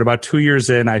 1, but about 2 years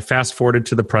in, I fast-forwarded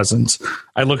to the present.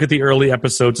 I look at the early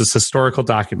episodes as historical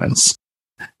documents.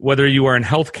 Whether you are in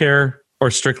healthcare or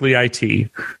strictly IT,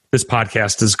 this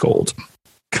podcast is gold.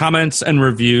 Comments and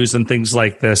reviews and things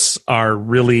like this are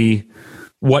really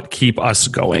what keep us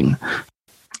going.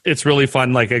 It's really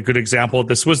fun. Like, a good example,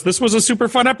 this was a super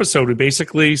fun episode. We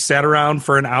basically sat around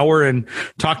for an hour and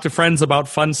talked to friends about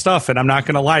fun stuff. And I'm not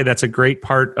going to lie, that's a great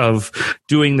part of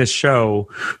doing this show.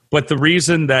 But the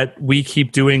reason that we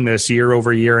keep doing this year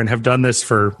over year and have done this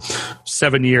for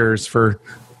 7 years, for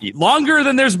longer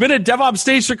than there's been a DevOps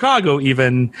Days Chicago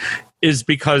even, is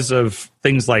because of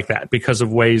things like that, because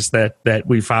of ways that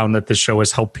we found that the show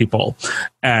has helped people.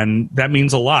 And that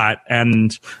means a lot.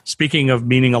 And speaking of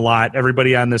meaning a lot,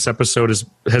 everybody on this episode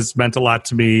has meant a lot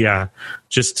to me,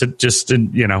 just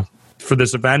for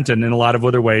this event and in a lot of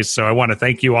other ways. So I want to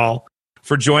thank you all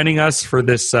for joining us for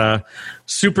this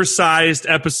supersized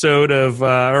episode of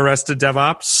Arrested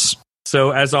DevOps. So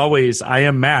as always, I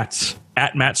am Matt,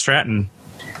 at Matt Stratton.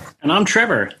 And I'm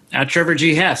Trevor, at Trevor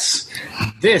G. Hess.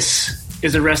 This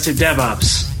is Arrested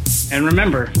DevOps. And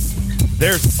remember,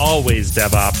 there's always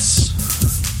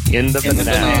DevOps in the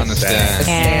banana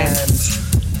stand.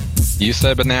 You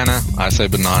say banana, I say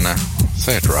banana.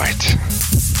 Say it right.